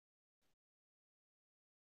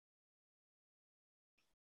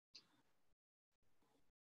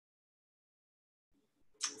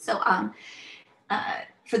 So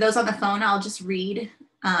for those on the phone, I'll just read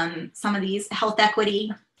some of these. Health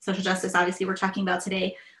equity, social justice, obviously we're talking about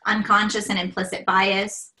today, unconscious and implicit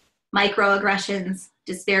bias, microaggressions,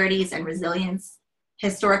 disparities and resilience,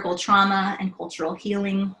 historical trauma and cultural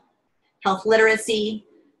healing, health literacy,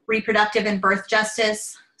 reproductive and birth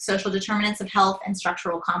justice, social determinants of health, and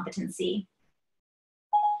structural competency.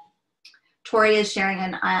 Tori is sharing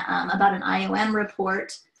about an IOM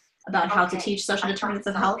report about how to teach social determinants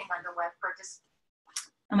of health.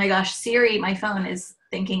 Oh my gosh, Siri, my phone is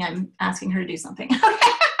thinking I'm asking her to do something.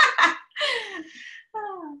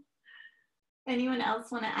 Anyone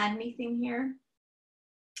else want to add anything here?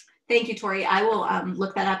 Thank you, Tori. I will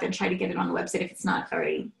look that up and try to get it on the website if it's not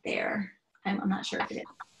already there. I'm not sure if it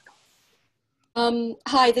is.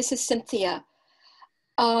 Hi, this is Cynthia.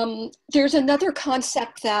 There's another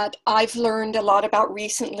concept that I've learned a lot about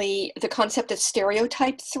recently, the concept of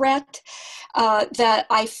stereotype threat, that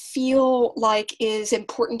I feel like is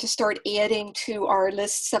important to start adding to our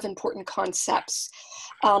lists of important concepts.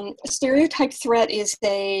 Stereotype threat is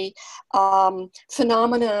a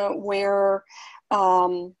phenomena where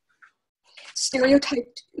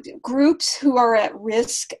stereotyped groups who are at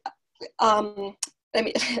risk, let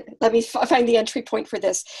me find the entry point for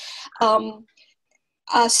this.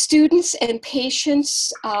 Students and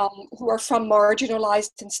patients who are from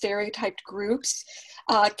marginalized and stereotyped groups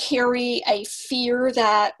carry a fear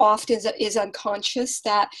that often is unconscious,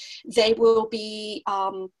 that they will be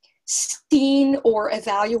seen or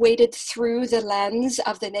evaluated through the lens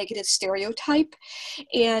of the negative stereotype.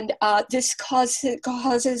 And this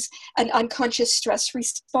causes an unconscious stress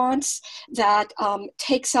response that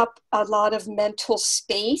takes up a lot of mental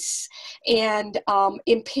space and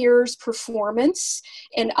impairs performance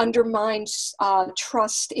and undermines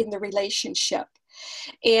trust in the relationship.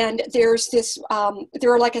 And there's this,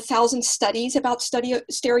 there are like 1,000 studies about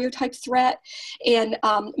stereotype threat, and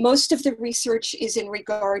most of the research is in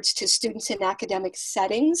regards to students in academic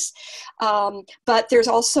settings. But there's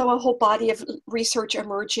also a whole body of research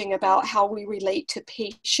emerging about how we relate to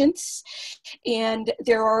patients. And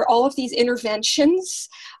there are all of these interventions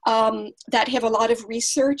that have a lot of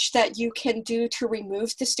research that you can do to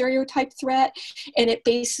remove the stereotype threat. And it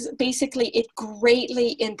basically, it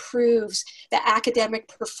greatly improves the academic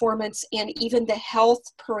performance and even the health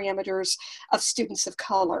parameters of students of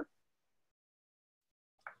color.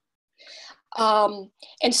 And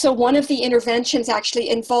so one of the interventions actually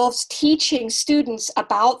involves teaching students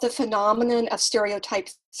about the phenomenon of stereotype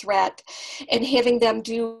threat and having them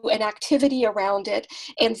do an activity around it.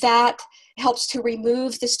 And that helps to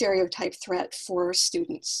remove the stereotype threat for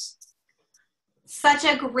students. Such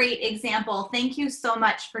a great example. Thank you so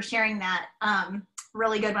much for sharing that.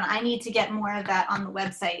 Really good one. I need to get more of that on the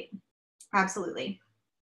website. Absolutely.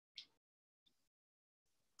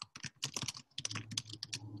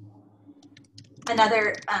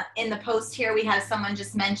 Another, in the post here, we have someone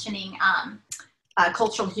just mentioning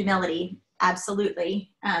cultural humility.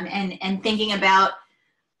 Absolutely. And thinking about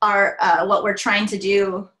our what we're trying to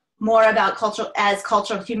do more about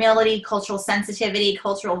cultural humility, cultural sensitivity,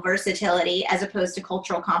 cultural versatility, as opposed to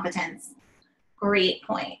cultural competence. Great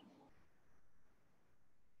point.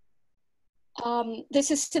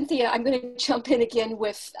 This is Cynthia. I'm going to jump in again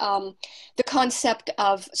with the concept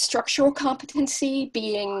of structural competency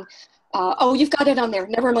being, oh, you've got it on there,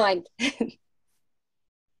 never mind.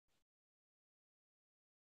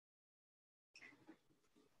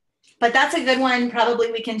 But that's a good one.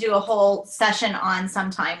 Probably we can do a whole session on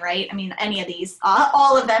sometime, right? I mean, any of these,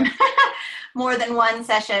 all of them, more than one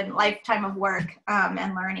session, lifetime of work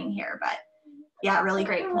and learning here. But yeah, really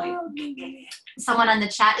great point. Someone on the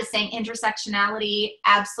chat is saying intersectionality.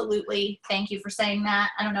 Absolutely. Thank you for saying that.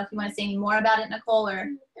 I don't know if you want to say any more about it, Nicole, or.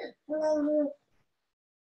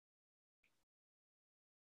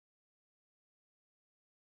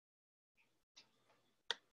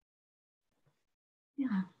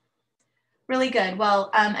 Yeah. Really good. Well,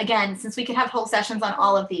 again, since we could have whole sessions on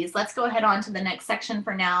all of these, let's go ahead on to the next section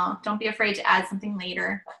for now. Don't be afraid to add something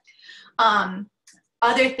later.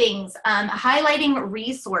 Other things, highlighting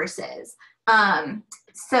resources. Since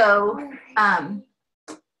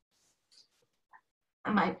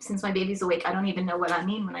my baby's awake, I don't even know what I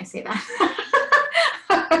mean when I say that.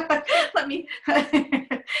 Let me,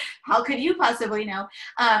 how could you possibly know?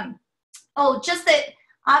 Just that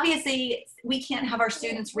obviously we can't have our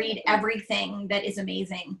students read everything that is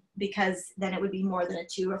amazing, because then it would be more than a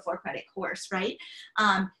 2 or 4 credit course, right?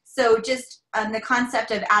 So just the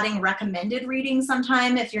concept of adding recommended reading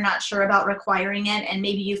sometime if you're not sure about requiring it, and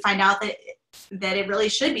maybe you find out that it really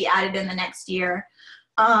should be added in the next year.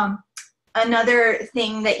 Another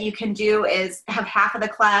thing that you can do is have half of the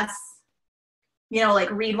class,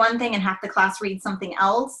 like read one thing and half the class read something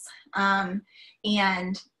else.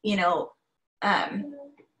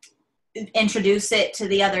 Introduce it to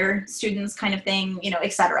the other students kind of thing,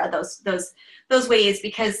 et cetera, those ways,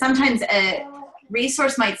 because sometimes a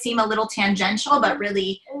resource might seem a little tangential, but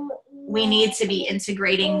really we need to be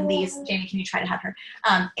integrating these. Jamie, can you try to have her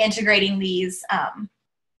integrating these,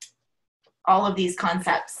 all of these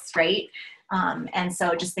concepts, right? And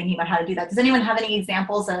so just thinking about how to do that. Does anyone have any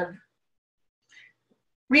examples of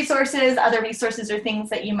resources, other resources, or things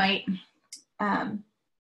that you might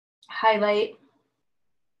highlight?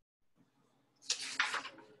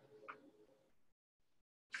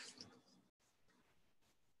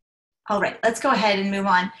 All right, let's go ahead and move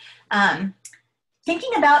on. Thinking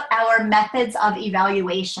about our methods of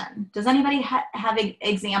evaluation. Does anybody have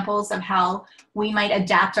examples of how we might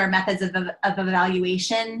adapt our methods of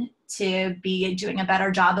evaluation to be doing a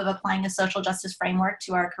better job of applying a social justice framework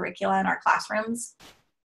to our curricula and our classrooms?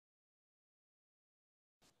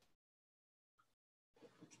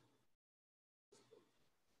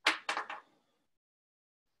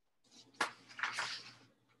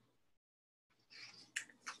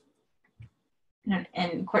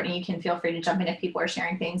 And Courtney, you can feel free to jump in if people are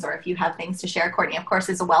sharing things, or if you have things to share. Courtney, of course,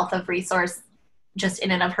 is a wealth of resource just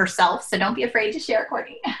in and of herself, so don't be afraid to share,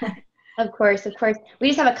 Courtney. Of course, of course. We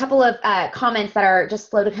just have a couple of comments that are just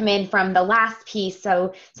slow to come in from the last piece,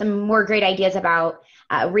 so some more great ideas about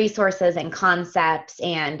resources and concepts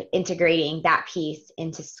and integrating that piece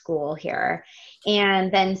into school here.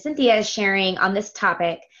 And then Cynthia is sharing on this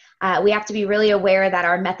topic, we have to be really aware that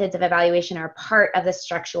our methods of evaluation are part of the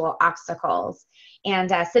structural obstacles.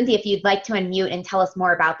 And Cynthia, if you'd like to unmute and tell us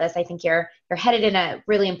more about this, I think you're headed in a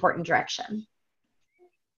really important direction.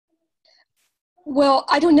 Well,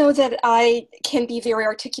 I don't know that I can be very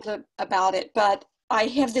articulate about it, but I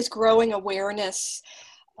have this growing awareness,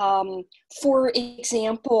 for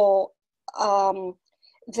example,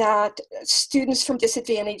 that students from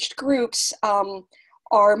disadvantaged groups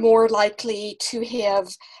are more likely to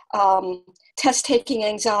have test-taking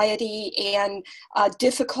anxiety and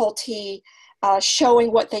difficulty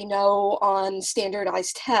showing what they know on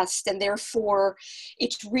standardized tests. And therefore,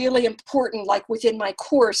 it's really important, like within my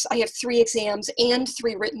course, I have 3 exams and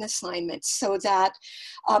 3 written assignments, so that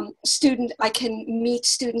I can meet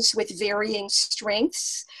students with varying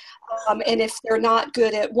strengths. And if they're not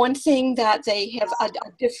good at one thing, that they have a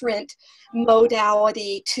different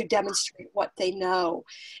modality to demonstrate what they know.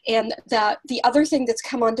 And that the other thing that's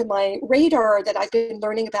come onto my radar that I've been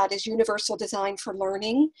learning about is universal design for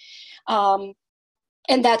learning. And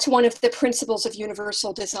that's one of the principles of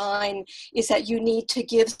universal design, is that you need to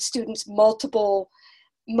give students multiple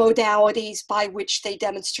modalities by which they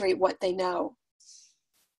demonstrate what they know.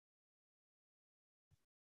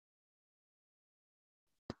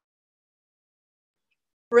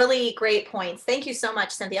 Really great points. Thank you so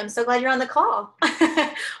much, Cynthia. I'm so glad you're on the call.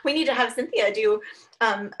 We need to have Cynthia do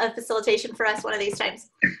a facilitation for us one of these times.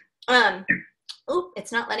 Oh,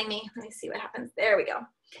 it's not letting me. Let me see what happens. There we go.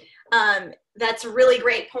 That's a really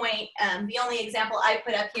great point. The only example I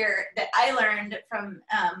put up here that I learned from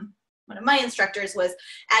one of my instructors was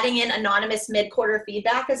adding in anonymous mid-quarter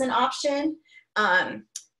feedback as an option.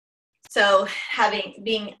 So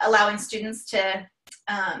allowing students to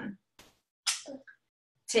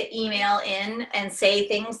email in and say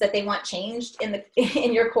things that they want changed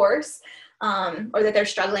in your course. or that they're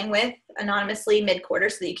struggling with anonymously mid-quarter,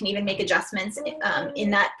 so that you can even make adjustments in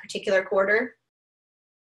that particular quarter?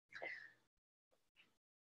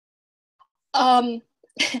 I'm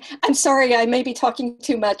sorry, I may be talking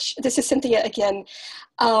too much. This is Cynthia again.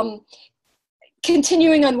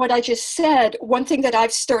 Continuing on what I just said, one thing that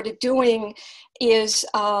I've started doing is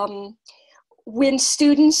when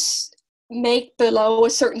students make below a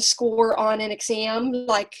certain score on an exam,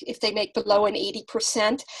 like if they make below an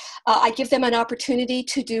 80%, I give them an opportunity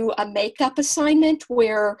to do a makeup assignment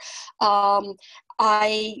where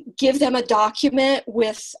I give them a document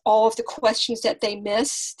with all of the questions that they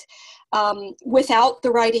missed without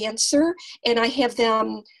the right answer, and I have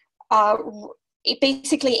them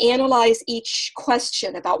basically analyze each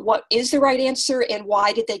question about what is the right answer and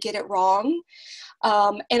why did they get it wrong.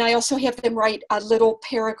 And I also have them write a little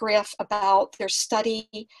paragraph about their study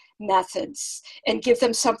methods and give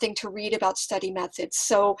them something to read about study methods.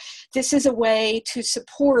 So this is a way to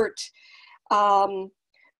support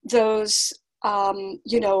those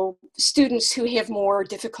students who have more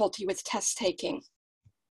difficulty with test taking.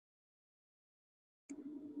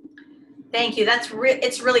 Thank you.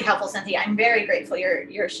 It's really helpful, Cynthia. I'm very grateful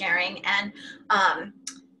you're sharing. And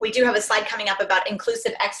we do have a slide coming up about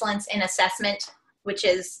inclusive excellence in assessment, which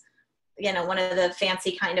is, one of the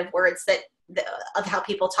fancy kind of words of how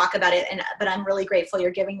people talk about it. But I'm really grateful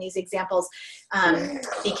you're giving these examples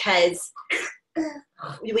because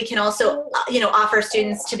we can also, offer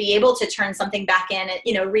students to be able to turn something back in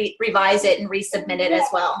and, revise it and resubmit it as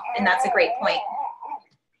well. And that's a great point.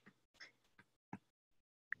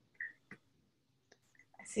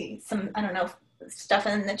 I see some, I don't know, stuff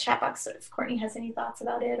in the chat box. So if Courtney has any thoughts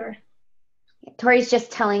about it or. Tori's just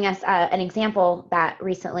telling us an example that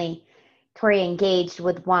recently Tori engaged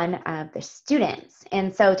with one of the students.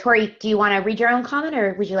 And so Tori, do you want to read your own comment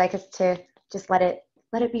or would you like us to just let it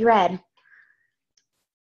be read?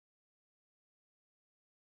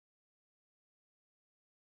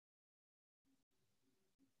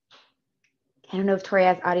 I don't know if Tori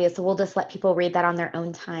has audio, so we'll just let people read that on their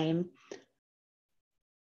own time.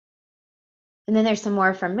 And then there's some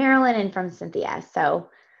more from Marilyn and from Cynthia. So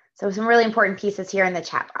some really important pieces here in the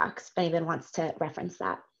chat box, if anyone wants to reference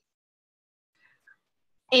that.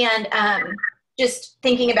 And just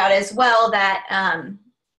thinking about as well that,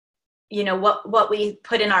 what we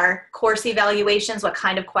put in our course evaluations, what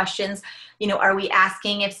kind of questions, are we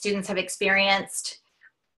asking if students have experienced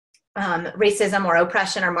racism or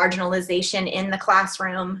oppression or marginalization in the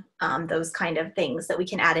classroom, those kind of things that we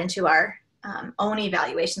can add into our own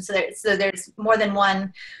evaluation. So there's more than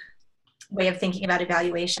one way of thinking about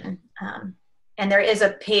evaluation. And there is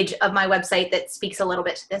a page of my website that speaks a little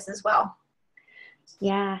bit to this as well.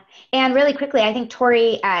 Yeah. And really quickly, I think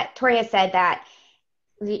Tori has said that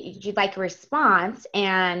you'd like a response.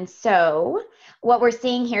 And so what we're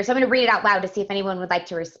seeing here, so I'm going to read it out loud to see if anyone would like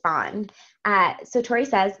to respond. So Tori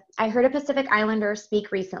says, I heard a Pacific Islander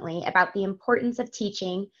speak recently about the importance of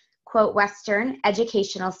teaching, quote, Western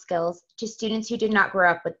educational skills to students who did not grow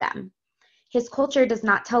up with them. His culture does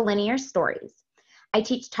not tell linear stories. I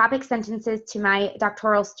teach topic sentences to my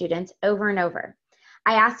doctoral students over and over.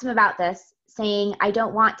 I asked him about this, saying I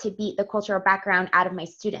don't want to beat the cultural background out of my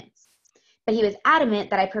students. But he was adamant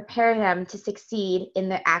that I prepare them to succeed in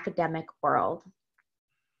the academic world.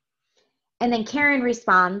 And then Karen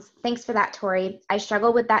responds, thanks for that, Tori. I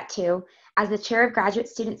struggle with that too, as the chair of graduate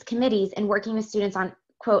students committees and working with students on,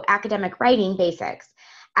 quote, academic writing basics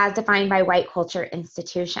as defined by white culture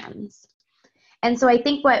institutions. And so I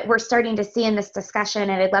think what we're starting to see in this discussion,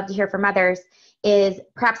 and I'd love to hear from others, is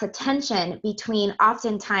perhaps a tension between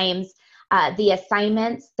oftentimes the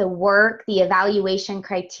assignments, the work, the evaluation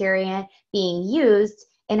criteria being used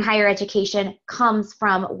in higher education comes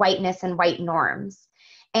from whiteness and white norms.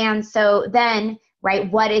 And so then, right,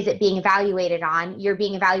 what is it being evaluated on? You're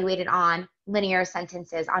being evaluated on linear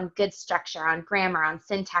sentences, on good structure, on grammar, on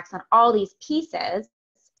syntax, on all these pieces.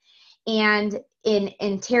 And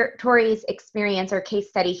in Tori's experience or case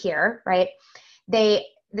study here, right, the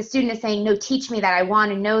student is saying, no, teach me that, I want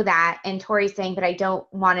to know that. And Tori's saying, but I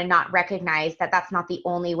don't want to not recognize that that's not the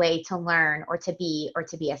only way to learn or to be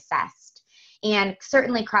assessed. And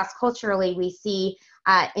certainly cross-culturally, we see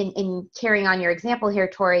in carrying on your example here,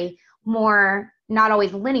 Tori, more not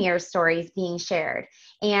always linear stories being shared.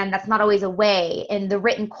 And that's not always a way. In the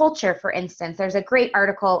written culture, for instance, there's a great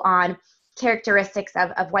article on characteristics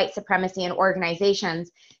of white supremacy in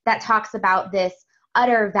organizations that talks about this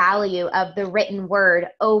utter value of the written word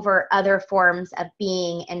over other forms of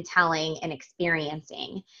being and telling and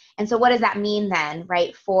experiencing. And so what does that mean then,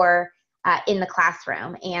 right, for in the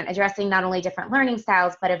classroom and addressing not only different learning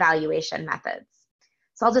styles, but evaluation methods?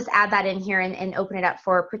 So I'll just add that in here and open it up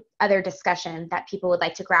for other discussion that people would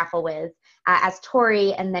like to grapple with as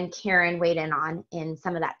Tori and then Karen weighed in on in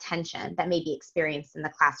some of that tension that may be experienced in the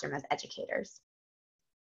classroom as educators.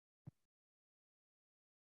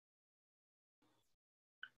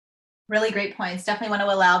 Really great points. Definitely want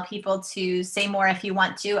to allow people to say more if you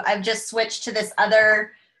want to. I've just switched to this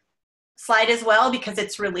other slide as well because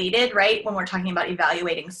it's related, right? When we're talking about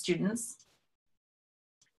evaluating students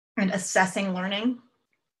and assessing learning.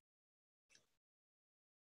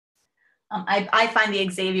 I find the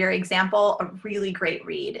Xavier example a really great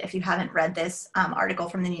read if you haven't read this article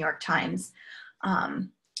from the New York Times. Does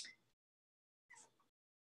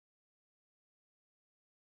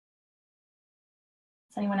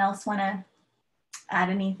anyone else want to add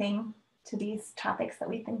anything to these topics that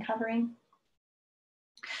we've been covering?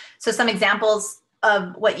 So some examples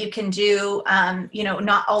of what you can do, you know,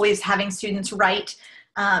 not always having students write.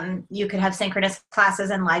 You could have synchronous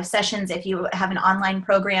classes and live sessions if you have an online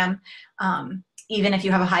program, even if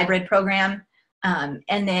you have a hybrid program.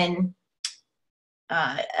 And then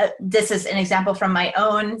this is an example from my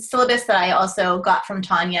own syllabus that I also got from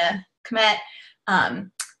Tanya Kmet.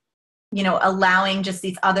 You know, allowing just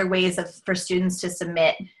these other ways for students to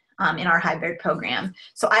submit in our hybrid program.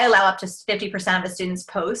 So I allow up to 50% of a student's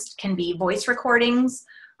post can be voice recordings,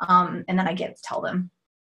 and then I tell them,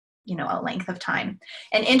 you know, a length of time.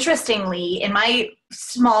 And interestingly, in my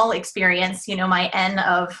small experience, you know, my N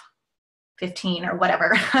of 15 or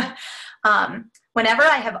whatever, whenever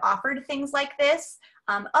I have offered things like this,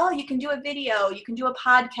 oh, you can do a video, you can do a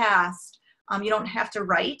podcast, you don't have to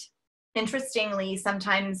write. Interestingly,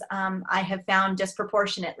 sometimes I have found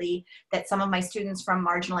disproportionately that some of my students from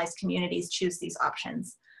marginalized communities choose these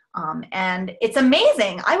options. And it's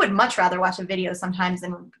amazing. I would much rather watch a video sometimes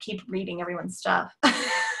than keep reading everyone's stuff.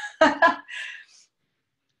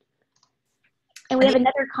 And we have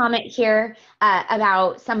another comment here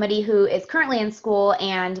about somebody who is currently in school,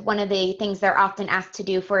 and one of the things they're often asked to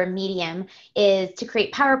do for a medium is to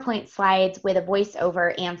create PowerPoint slides with a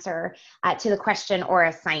voiceover answer to the question or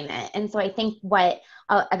assignment. And so I think what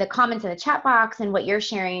the comments in the chat box and what you're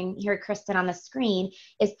sharing here, Kristen, on the screen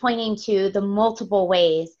is pointing to the multiple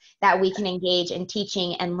ways that we can engage in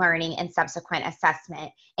teaching and learning and subsequent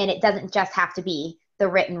assessment. And it doesn't just have to be the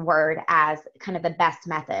written word as kind of the best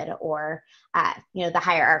method or you know, the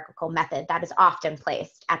hierarchical method that is often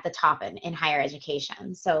placed at the top in higher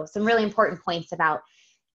education. So some really important points about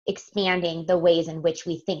expanding the ways in which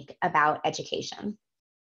we think about education.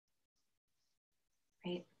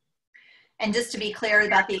 Great. And just to be clear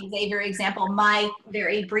about the Xavier example, my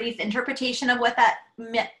very brief interpretation of what that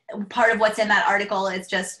part of what's in that article is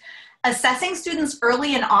just assessing students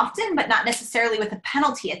early and often, but not necessarily with a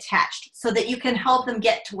penalty attached, so that you can help them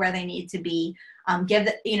get to where they need to be,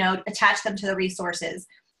 attach them to the resources,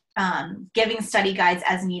 giving study guides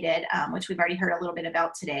as needed, which we've already heard a little bit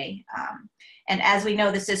about today. And as we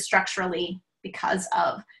know, this is structurally because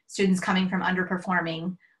of students coming from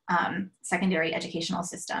underperforming secondary educational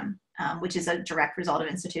system, which is a direct result of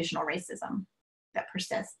institutional racism that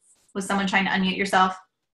persists. Was someone trying to unmute yourself?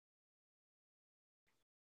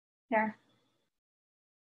 There.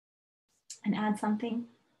 And add something.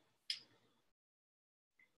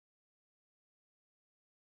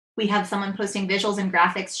 We have someone posting visuals and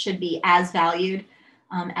graphics should be as valued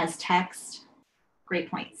as text. Great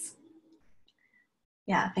points.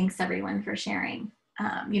 Yeah, thanks everyone for sharing.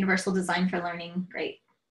 Universal design for learning, great.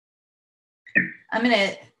 I'm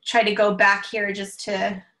gonna try to go back here just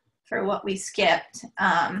for what we skipped.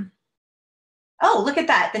 Oh, look at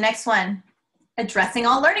that, the next one. Addressing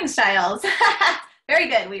all learning styles. Very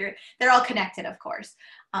good. They're all connected, of course.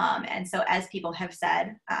 And so as people have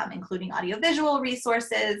said, including audiovisual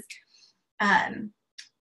resources,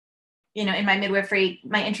 you know, in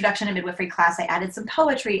my introduction to midwifery class, I added some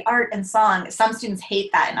poetry, art, and song. Some students hate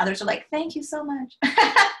that, and others are like, thank you so much.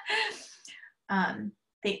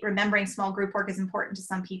 Remembering small group work is important to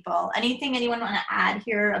some people. Anything anyone want to add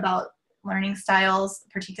here about learning styles, a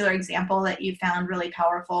particular example that you found really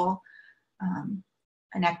powerful?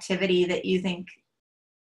 An activity that you think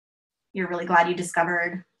you're really glad you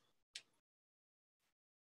discovered?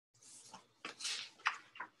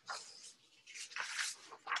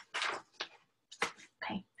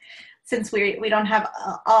 Okay, since we don't have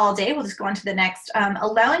all day, we'll just go on to the next.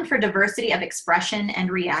 Allowing for diversity of expression and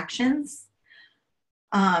reactions.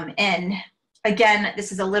 And again,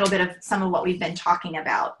 this is a little bit of some of what we've been talking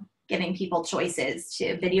about, giving people choices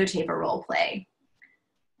to videotape a role play.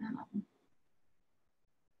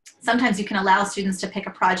 Sometimes you can allow students to pick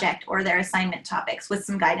a project or their assignment topics with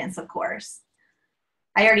some guidance, of course.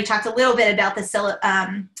 I already talked a little bit about the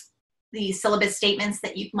the syllabus statements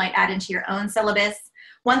that you might add into your own syllabus.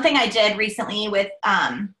 One thing I did recently with,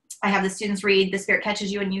 I have the students read The Spirit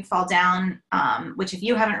Catches You and You Fall Down, which if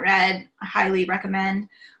you haven't read, I highly recommend.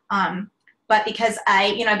 But because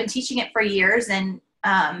I've been teaching it for years, and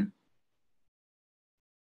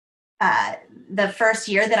the first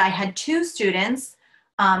year that I had 2 students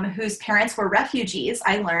whose parents were refugees,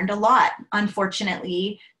 I learned a lot.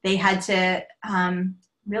 Unfortunately, they had to,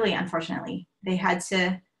 really unfortunately, they had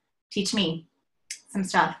to teach me some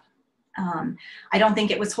stuff. I don't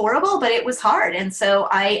think it was horrible, but it was hard. And so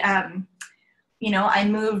I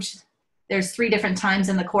moved. There's 3 different times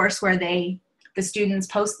in the course where the students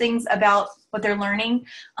post things about what they're learning.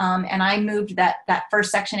 And I moved that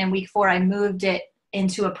first section in week 4, I moved it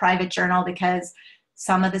into a private journal because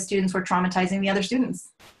some of the students were traumatizing the other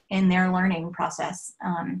students in their learning process.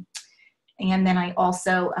 And then I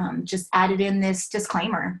also just added in this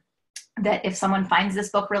disclaimer that if someone finds this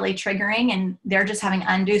book really triggering and they're just having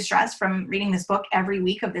undue stress from reading this book every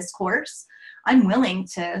week of this course, I'm willing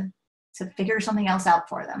to figure something else out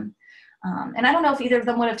for them. And I don't know if either of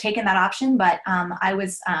them would have taken that option, but I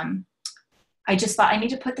just thought I need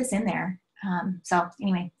to put this in there. So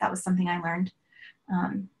anyway, that was something I learned.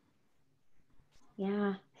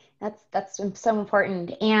 Yeah, that's so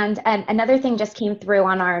important. And another thing just came through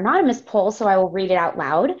on our anonymous poll, so I will read it out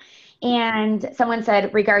loud. And someone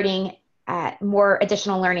said regarding more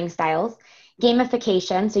additional learning styles,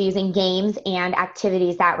 gamification, so using games and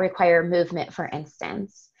activities that require movement, for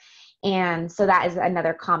instance. And so that is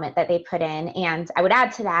another comment that they put in. And I would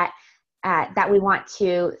add to that, that we want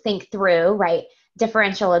to think through, right,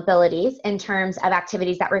 differential abilities in terms of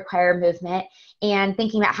activities that require movement, and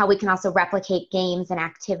thinking about how we can also replicate games and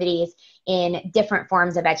activities in different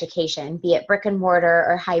forms of education, be it brick and mortar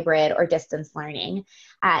or hybrid or distance learning.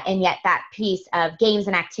 And yet that piece of games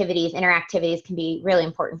and activities, interactivities, can be really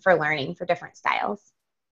important for learning for different styles.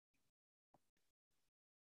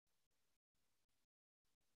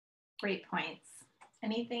 Great points.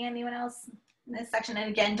 Anyone else in this section? And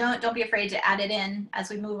again, don't be afraid to add it in as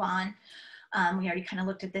we move on. We already kind of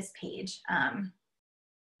looked at this page.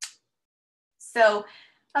 So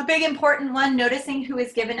a big important one, noticing who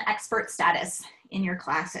is given expert status in your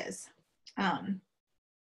classes.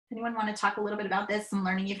 Anyone want to talk a little bit about this, some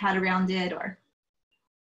learning you've had around it, or?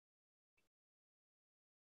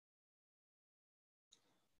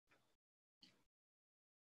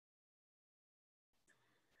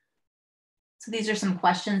 So these are some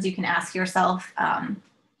questions you can ask yourself,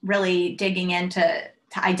 really digging into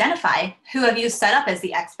to identify who have you set up as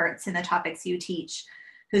the experts in the topics you teach,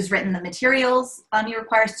 who's written the materials you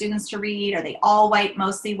require students to read, are they all white,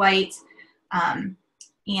 mostly white? And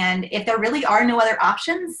if there really are no other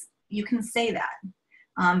options, you can say that,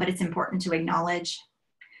 but it's important to acknowledge.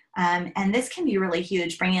 And this can be really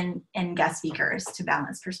huge, bringing in guest speakers to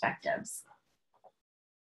balance perspectives.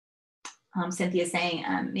 Cynthia's saying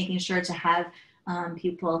making sure to have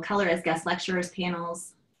people of color as guest lecturers,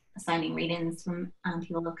 panels, assigning read-ins from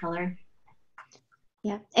people of color.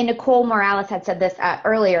 Yeah, and Nicole Morales had said this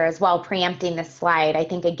earlier as well, preempting this slide, I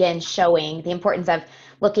think again showing the importance of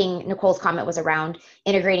looking, Nicole's comment was around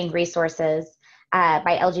integrating resources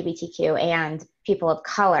by LGBTQ and people of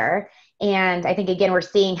color. And I think again, we're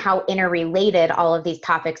seeing how interrelated all of these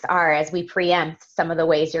topics are as we preempt some of the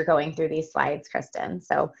ways you're going through these slides, Kristen.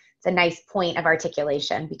 So it's a nice point of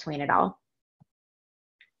articulation between it all.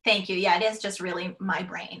 Thank you. Yeah, it is just really my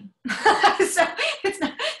brain. So it's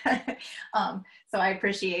not, so I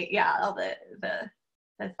appreciate, yeah, all the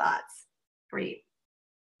thoughts. Great.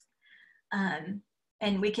 And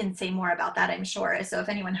we can say more about that, I'm sure. So if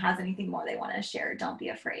anyone has anything more they want to share, don't be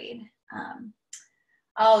afraid.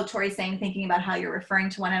 Oh, Tori's saying, thinking about how you're referring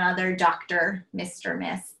to one another, Dr., Mr.,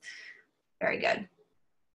 Miss. Very good.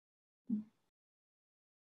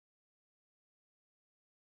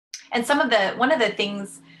 And one of the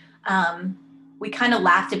things, we kind of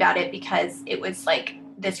laughed about it because it was like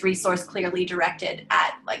this resource clearly directed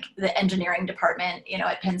at like the engineering department,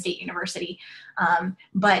 at Penn State University.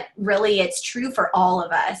 But really it's true for all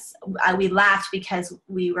of us. We laughed because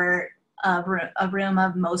we were a room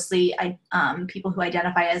of mostly people who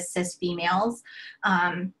identify as cis females,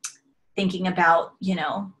 thinking about,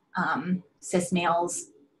 cis males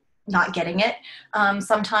not getting it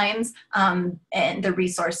sometimes. And the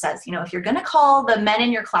resource says, if you're going to call the men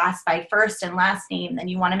in your class by first and last name, then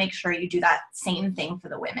you want to make sure you do that same thing for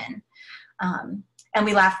the women. And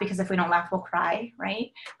we laugh because if we don't laugh, we'll cry,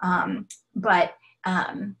 right? But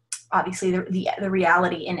obviously the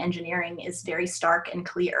reality in engineering is very stark and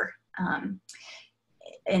clear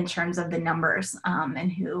in terms of the numbers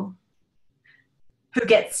and who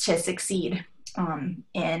gets to succeed.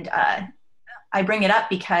 And I bring it up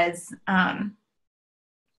because I'm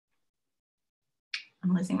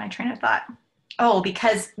losing my train of thought. Oh,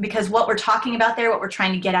 because what we're talking about there, what we're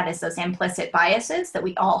trying to get at is those implicit biases that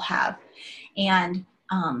we all have. And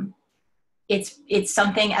it's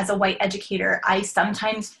something, as a white educator, I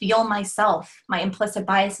sometimes feel myself, my implicit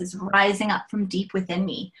biases rising up from deep within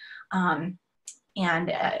me. And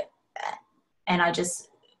I just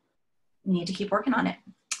need to keep working on it.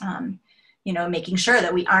 You know, making sure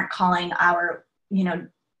that we aren't calling our, you know,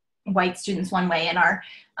 white students one way and our,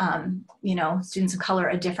 you know, students of color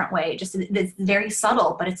a different way. Just, it's very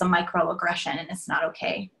subtle, but it's a microaggression and it's not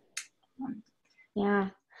okay. Yeah,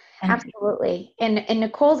 absolutely. And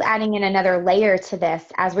Nicole's adding in another layer to this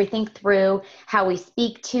as we think through how we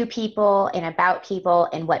speak to people and about people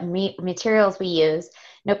and what materials we use.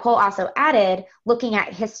 Nicole also added looking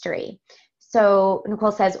at history. So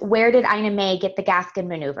Nicole says, where did Ina May get the Gaskin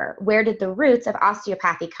maneuver? Where did the roots of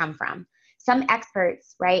osteopathy come from? Some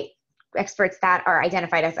experts, right, experts that are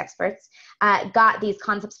identified as experts, got these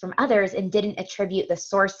concepts from others and didn't attribute the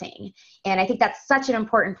sourcing. And I think that's such an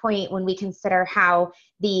important point when we consider how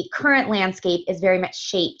the current landscape is very much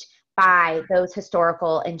shaped by those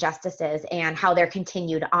historical injustices and how they're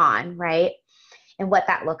continued on, right? And what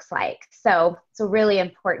that looks like. So really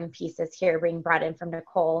important pieces here being brought in from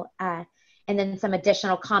Nicole. And then some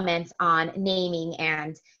additional comments on naming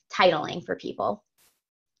and titling for people.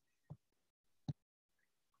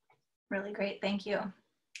 Really great, thank you.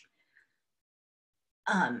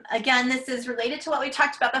 Again, this is related to what we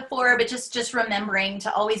talked about before, but just remembering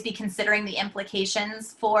to always be considering the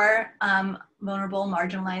implications for vulnerable,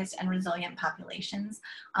 marginalized, and resilient populations.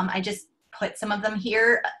 I just put some of them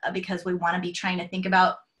here because we want to be trying to think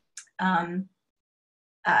about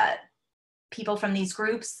people from these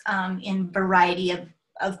groups in variety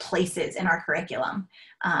of places in our curriculum,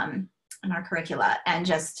 in our curricula, and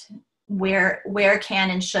just where can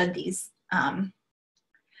and should these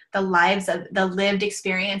the lives of the lived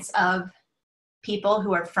experience of people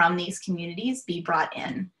who are from these communities be brought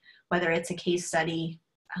in, whether it's a case study,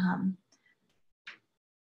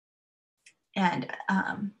 and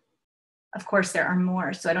of course there are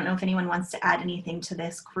more. So I don't know if anyone wants to add anything to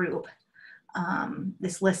this group,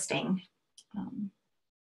 this listing.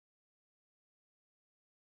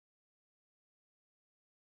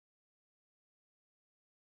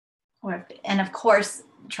 And of course,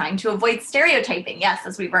 trying to avoid stereotyping. Yes,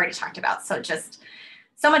 as we've already talked about. So just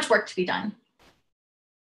so much work to be done.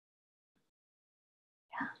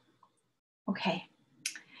 Yeah. Okay.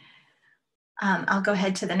 I'll go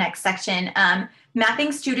ahead to the next section.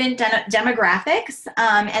 Mapping student demographics.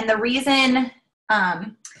 And the reason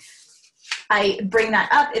I bring that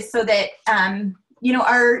up is so that you know,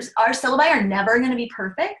 our syllabi are never going to be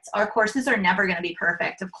perfect. Our courses are never going to be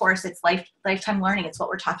perfect. Of course, it's lifetime learning. It's what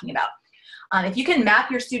we're talking about. If you can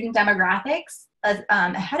map your student demographics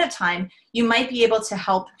ahead of time, you might be able to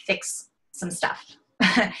help fix some stuff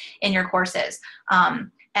in your courses.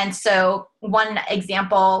 And so one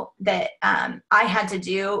example that I had to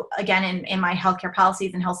do, again, in my healthcare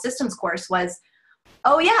policies and health systems course was,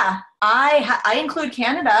 oh yeah, I include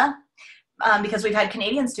Canada because we've had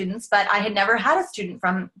Canadian students, but I had never had a student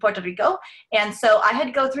from Puerto Rico. And so I had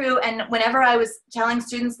to go through, and whenever I was telling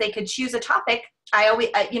students they could choose a topic, I always,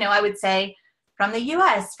 you know, I would say from the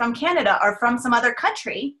US, from Canada, or from some other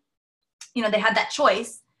country. You know, they had that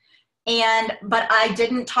choice. But I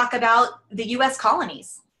didn't talk about the US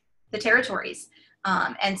colonies, the territories.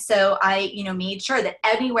 And so I, you know, made sure that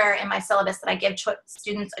anywhere in my syllabus that I give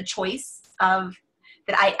students a choice of,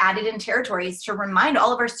 that I added in territories to remind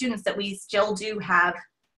all of our students that we still do have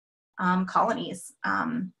colonies,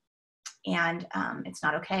 and it's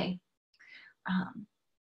not okay.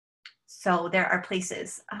 So there are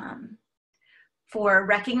places for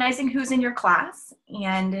recognizing who's in your class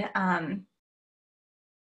and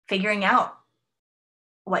figuring out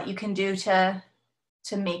what you can do to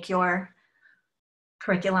make your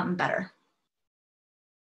curriculum better.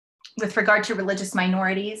 With regard to religious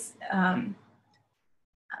minorities,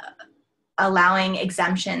 allowing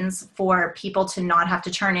exemptions for people to not have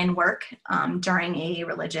to turn in work during a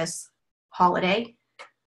religious holiday.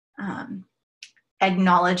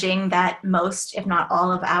 Acknowledging that most, if not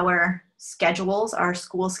all, of our schedules, our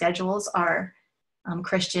school schedules, are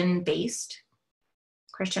Christian-based,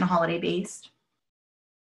 Christian holiday-based.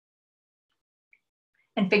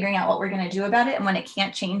 And figuring out what we're going to do about it, and when it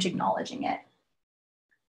can't change, acknowledging it.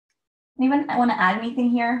 Anyone want to add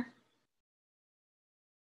anything here?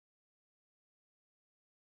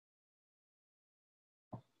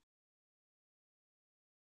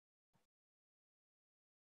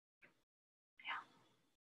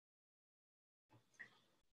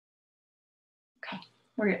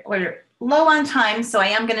 we're low on time, so I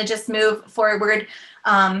am going to just move forward.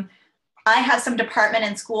 I have some department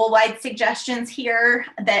and school-wide suggestions here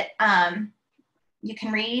that you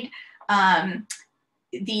can read.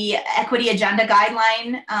 The equity agenda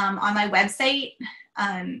guideline on my website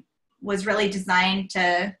was really designed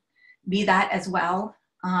to be that as well.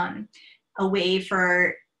 A way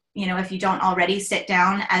for, if you don't already sit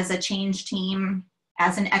down as a change team,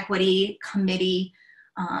 as an equity committee,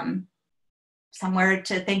 somewhere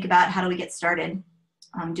to think about how do we get started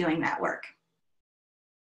doing that work.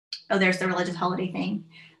 Oh, there's the religious holiday thing.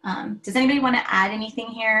 Does anybody want to add anything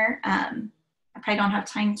here? I probably don't have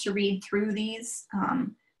time to read through these,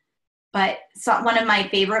 but one of my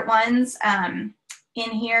favorite ones in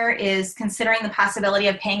here is considering the possibility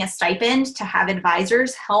of paying a stipend to have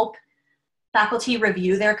advisors help faculty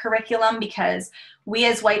review their curriculum, because we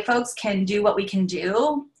as white folks can do what we can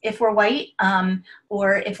do if we're white,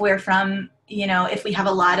 or if we're from, if we have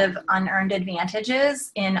a lot of unearned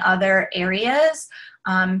advantages in other areas,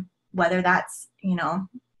 whether that's,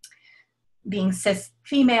 being cis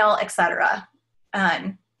female, etc.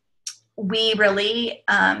 We really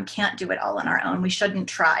can't do it all on our own. We shouldn't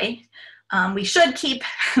try. We should keep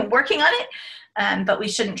working on it, but we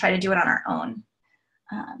shouldn't try to do it on our own.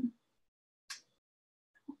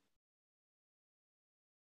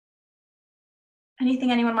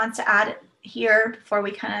 Anything anyone wants to add here before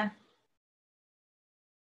we kind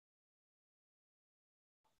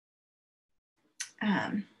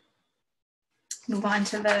of move on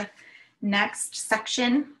to the next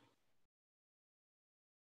section?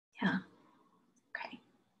 Yeah, okay.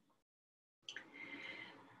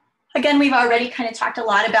 Again, we've already kind of talked a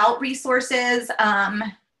lot about resources.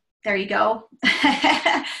 There you go.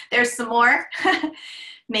 There's some more.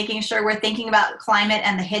 Making sure we're thinking about climate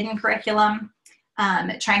and the hidden curriculum,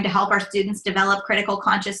 trying to help our students develop critical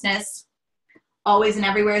consciousness, always and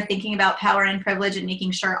everywhere thinking about power and privilege, and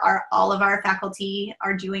making sure all of our faculty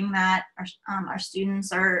are doing that. Our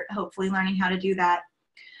students are hopefully learning how to do that.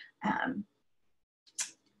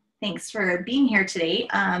 Thanks for being here today.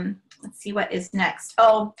 Let's see what is next.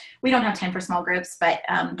 Oh, we don't have time for small groups, but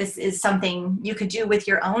this is something you could do with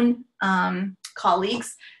your own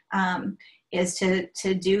colleagues, is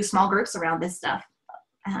to do small groups around this stuff,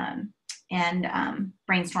 and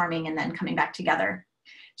brainstorming and then coming back together,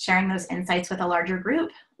 sharing those insights with a larger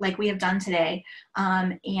group like we have done today.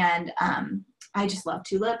 I just love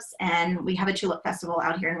tulips, and we have a tulip festival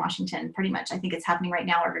out here in Washington pretty much. I think it's happening right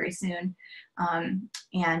now or very soon.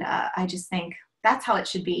 I just think that's how it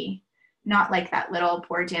should be, not like that little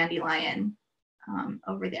poor dandelion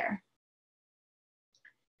over there.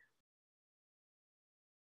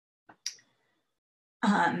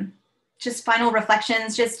 Just final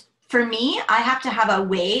reflections. Just for me, I have to have a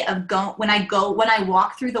way of when I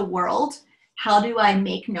walk through the world, how do I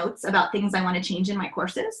make notes about things I want to change in my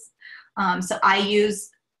courses? So I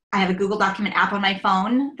have a Google document app on my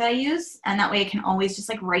phone that I use, and that way I can always just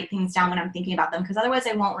like write things down when I'm thinking about them, because otherwise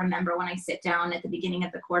I won't remember when I sit down at the beginning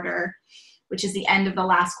of the quarter, which is the end of the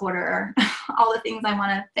last quarter, all the things I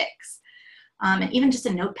want to fix. And even just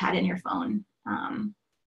a notepad in your phone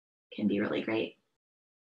can be really great.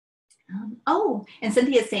 Oh, and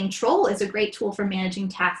Cynthia's saying Troll is a great tool for managing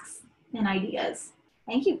tasks and ideas.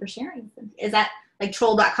 Thank you for sharing. Is that like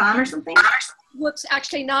troll.com or something? Whoops,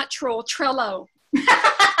 actually not Troll, Trello.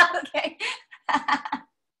 Okay.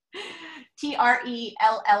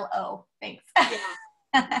 Trello. Thanks.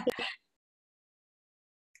 Yeah.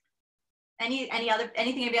 Anything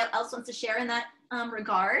anybody else wants to share in that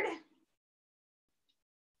regard?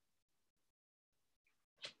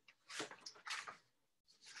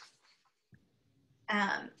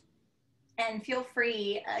 And feel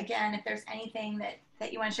free, again, if there's anything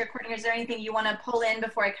that you want to share, Courtney, is there anything you want to pull in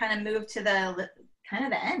before I kind of move to the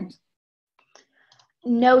end?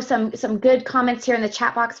 No, some good comments here in the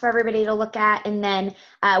chat box for everybody to look at, and then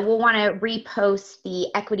we'll want to repost the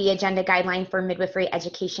equity agenda guideline for midwifery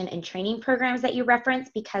education and training programs that you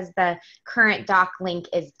referenced, because the current doc link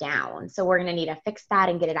is down. So we're going to need to fix that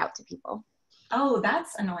and get it out to people. Oh,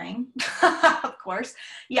 that's annoying. Of course.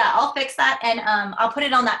 Yeah, I'll fix that, and I'll put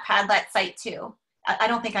it on that Padlet site too. I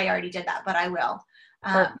don't think I already did that, but I will.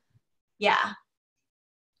 Yeah.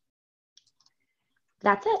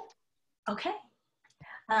 That's it. Okay.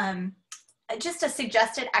 Just a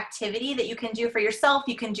suggested activity that you can do for yourself.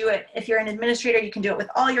 You can do it if you're an administrator, you can do it with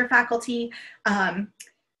all your faculty.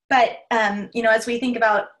 As we think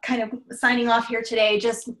about kind of signing off here today,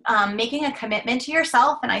 just making a commitment to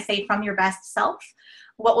yourself, and I say from your best self.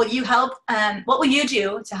 What will you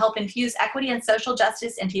do to help infuse equity and social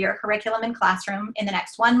justice into your curriculum and classroom in the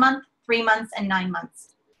next 1 month, 3 months, and 9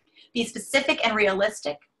 months? Be specific and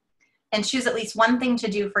realistic, and choose at least one thing to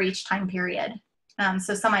do for each time period.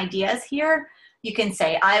 So some ideas here, you can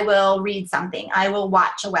say, I will read something, I will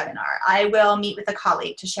watch a webinar, I will meet with a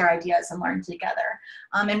colleague to share ideas and learn together.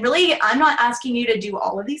 And really, I'm not asking you to do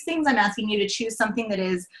all of these things, I'm asking you to choose something that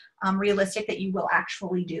is realistic that you will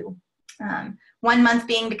actually do. 1 month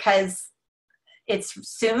being because it's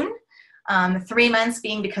soon, 3 months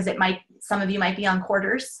being because some of you might be on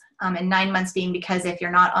quarters, and 9 months being because if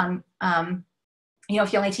you're not on,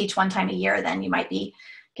 if you only teach one time a year, then you might be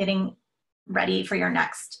getting ready for your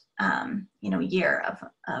next, year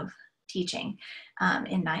of teaching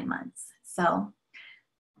in 9 months. So,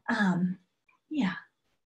 yeah.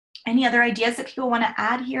 Any other ideas that people want to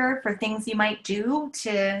add here for things you might do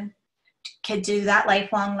to do that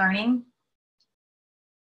lifelong learning?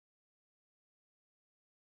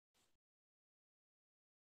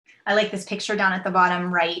 I like this picture down at the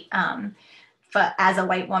bottom right. But as a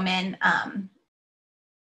white woman,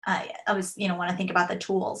 I was, want to think about the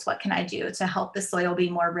tools. What can I do to help the soil be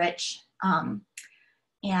more rich? But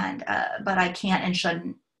I can't and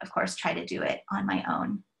shouldn't, of course, try to do it on my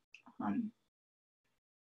own.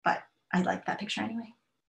 But I like that picture anyway.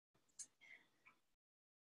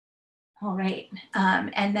 All right.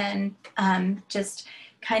 And then just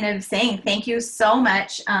kind of saying thank you so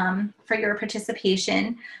much for your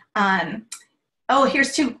participation. Oh,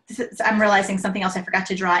 here's two. I'm realizing something else I forgot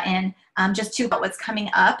to draw in. Just two about what's coming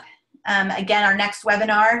up. Again, our next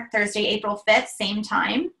webinar, Thursday, April 5th, same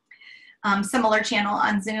time. Similar channel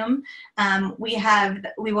on Zoom. We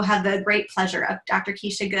will have the great pleasure of Dr.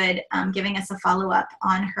 Keisha Good giving us a follow-up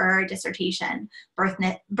on her dissertation,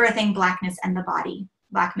 Birthing Blackness and the Body,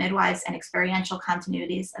 Black Midwives and Experiential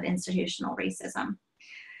Continuities of Institutional Racism.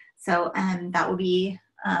 So that will be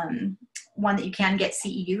one that you can get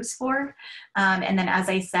CEUs for. And then, as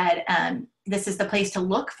I said, this is the place to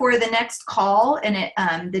look for the next call,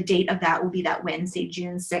 and the date of that will be that Wednesday,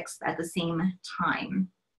 June 6th at the same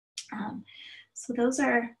time. So those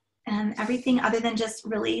are everything, other than just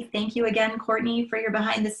really thank you again, Courtney, for your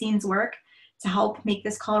behind the scenes work to help make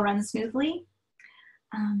this call run smoothly.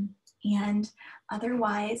 And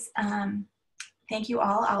otherwise, thank you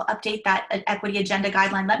all. I'll update that equity agenda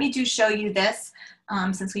guideline. Let me show you this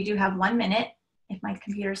since we do have 1 minute, if my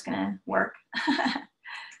computer's gonna work.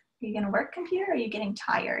 Are you gonna work, computer, or are you getting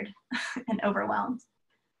tired and overwhelmed?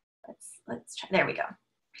 Let's try, there we go.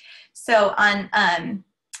 So on,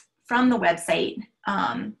 from the website,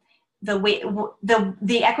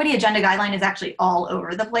 the equity agenda guideline is actually all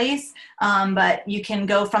over the place, but you can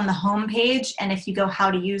go from the home page, and if you go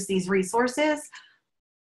how to use these resources,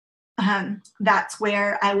 that's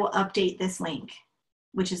where I will update this link,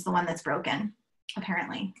 which is the one that's broken,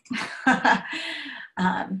 apparently.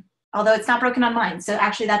 Although it's not broken on mine, so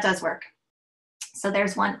actually that does work. So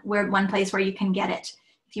there's one place where you can get it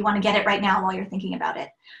if you want to get it right now while you're thinking about it.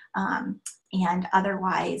 And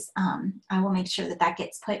otherwise, I will make sure that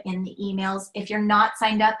gets put in the emails. If you're not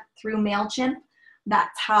signed up through MailChimp,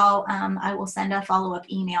 that's how I will send a follow-up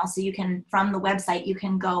email. So you can, from the website, you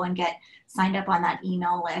can go and get signed up on that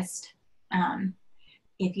email list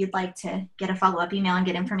if you'd like to get a follow-up email and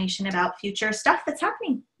get information about future stuff that's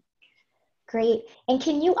happening. Great. And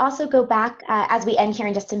can you also go back as we end here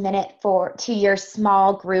in just a minute to your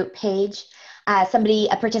small group page? A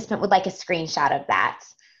participant would like a screenshot of that.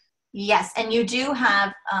 Yes, and you do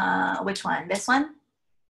have, which one? This one?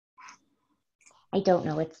 I don't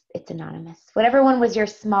know. It's anonymous. Whatever one was your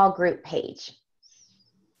small group page.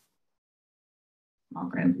 Small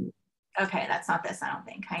group. Okay, that's not this, I don't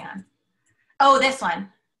think. Hang on. Oh, this one.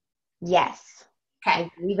 Yes. Okay.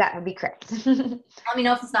 I believe that would be correct. Let me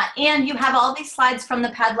know if it's not. And you have all these slides from the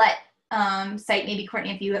Padlet site. Maybe,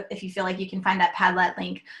 Courtney, if you feel like you can find that Padlet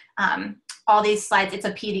link. All these slides, it's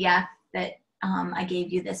a PDF that I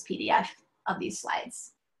gave you this PDF of these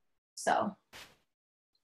slides. So,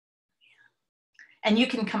 and you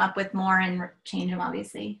can come up with more and change them,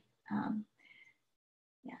 obviously.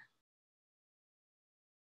 Yeah.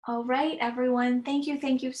 All right, everyone. Thank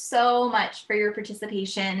you so much for your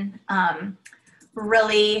participation.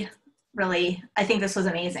 Really, I think this was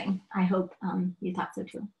amazing. I hope you thought so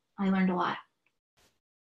too. I learned a lot.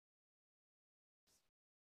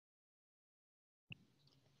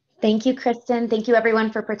 Thank you, Kristen. Thank you,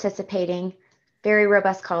 everyone, for participating. Very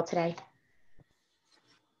robust call today.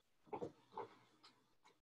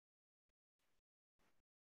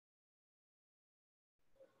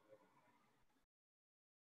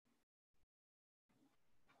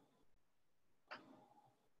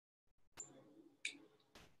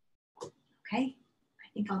 Okay, I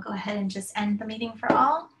think I'll go ahead and just end the meeting for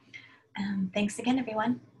all. Thanks again,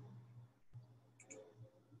 everyone.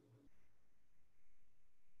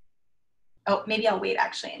 Oh, maybe I'll wait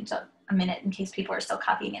actually until a minute in case people are still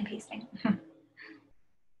copying and pasting.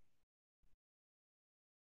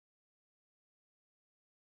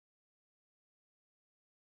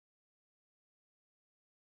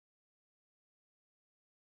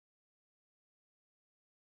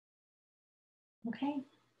 Okay,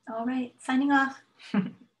 all right, signing off.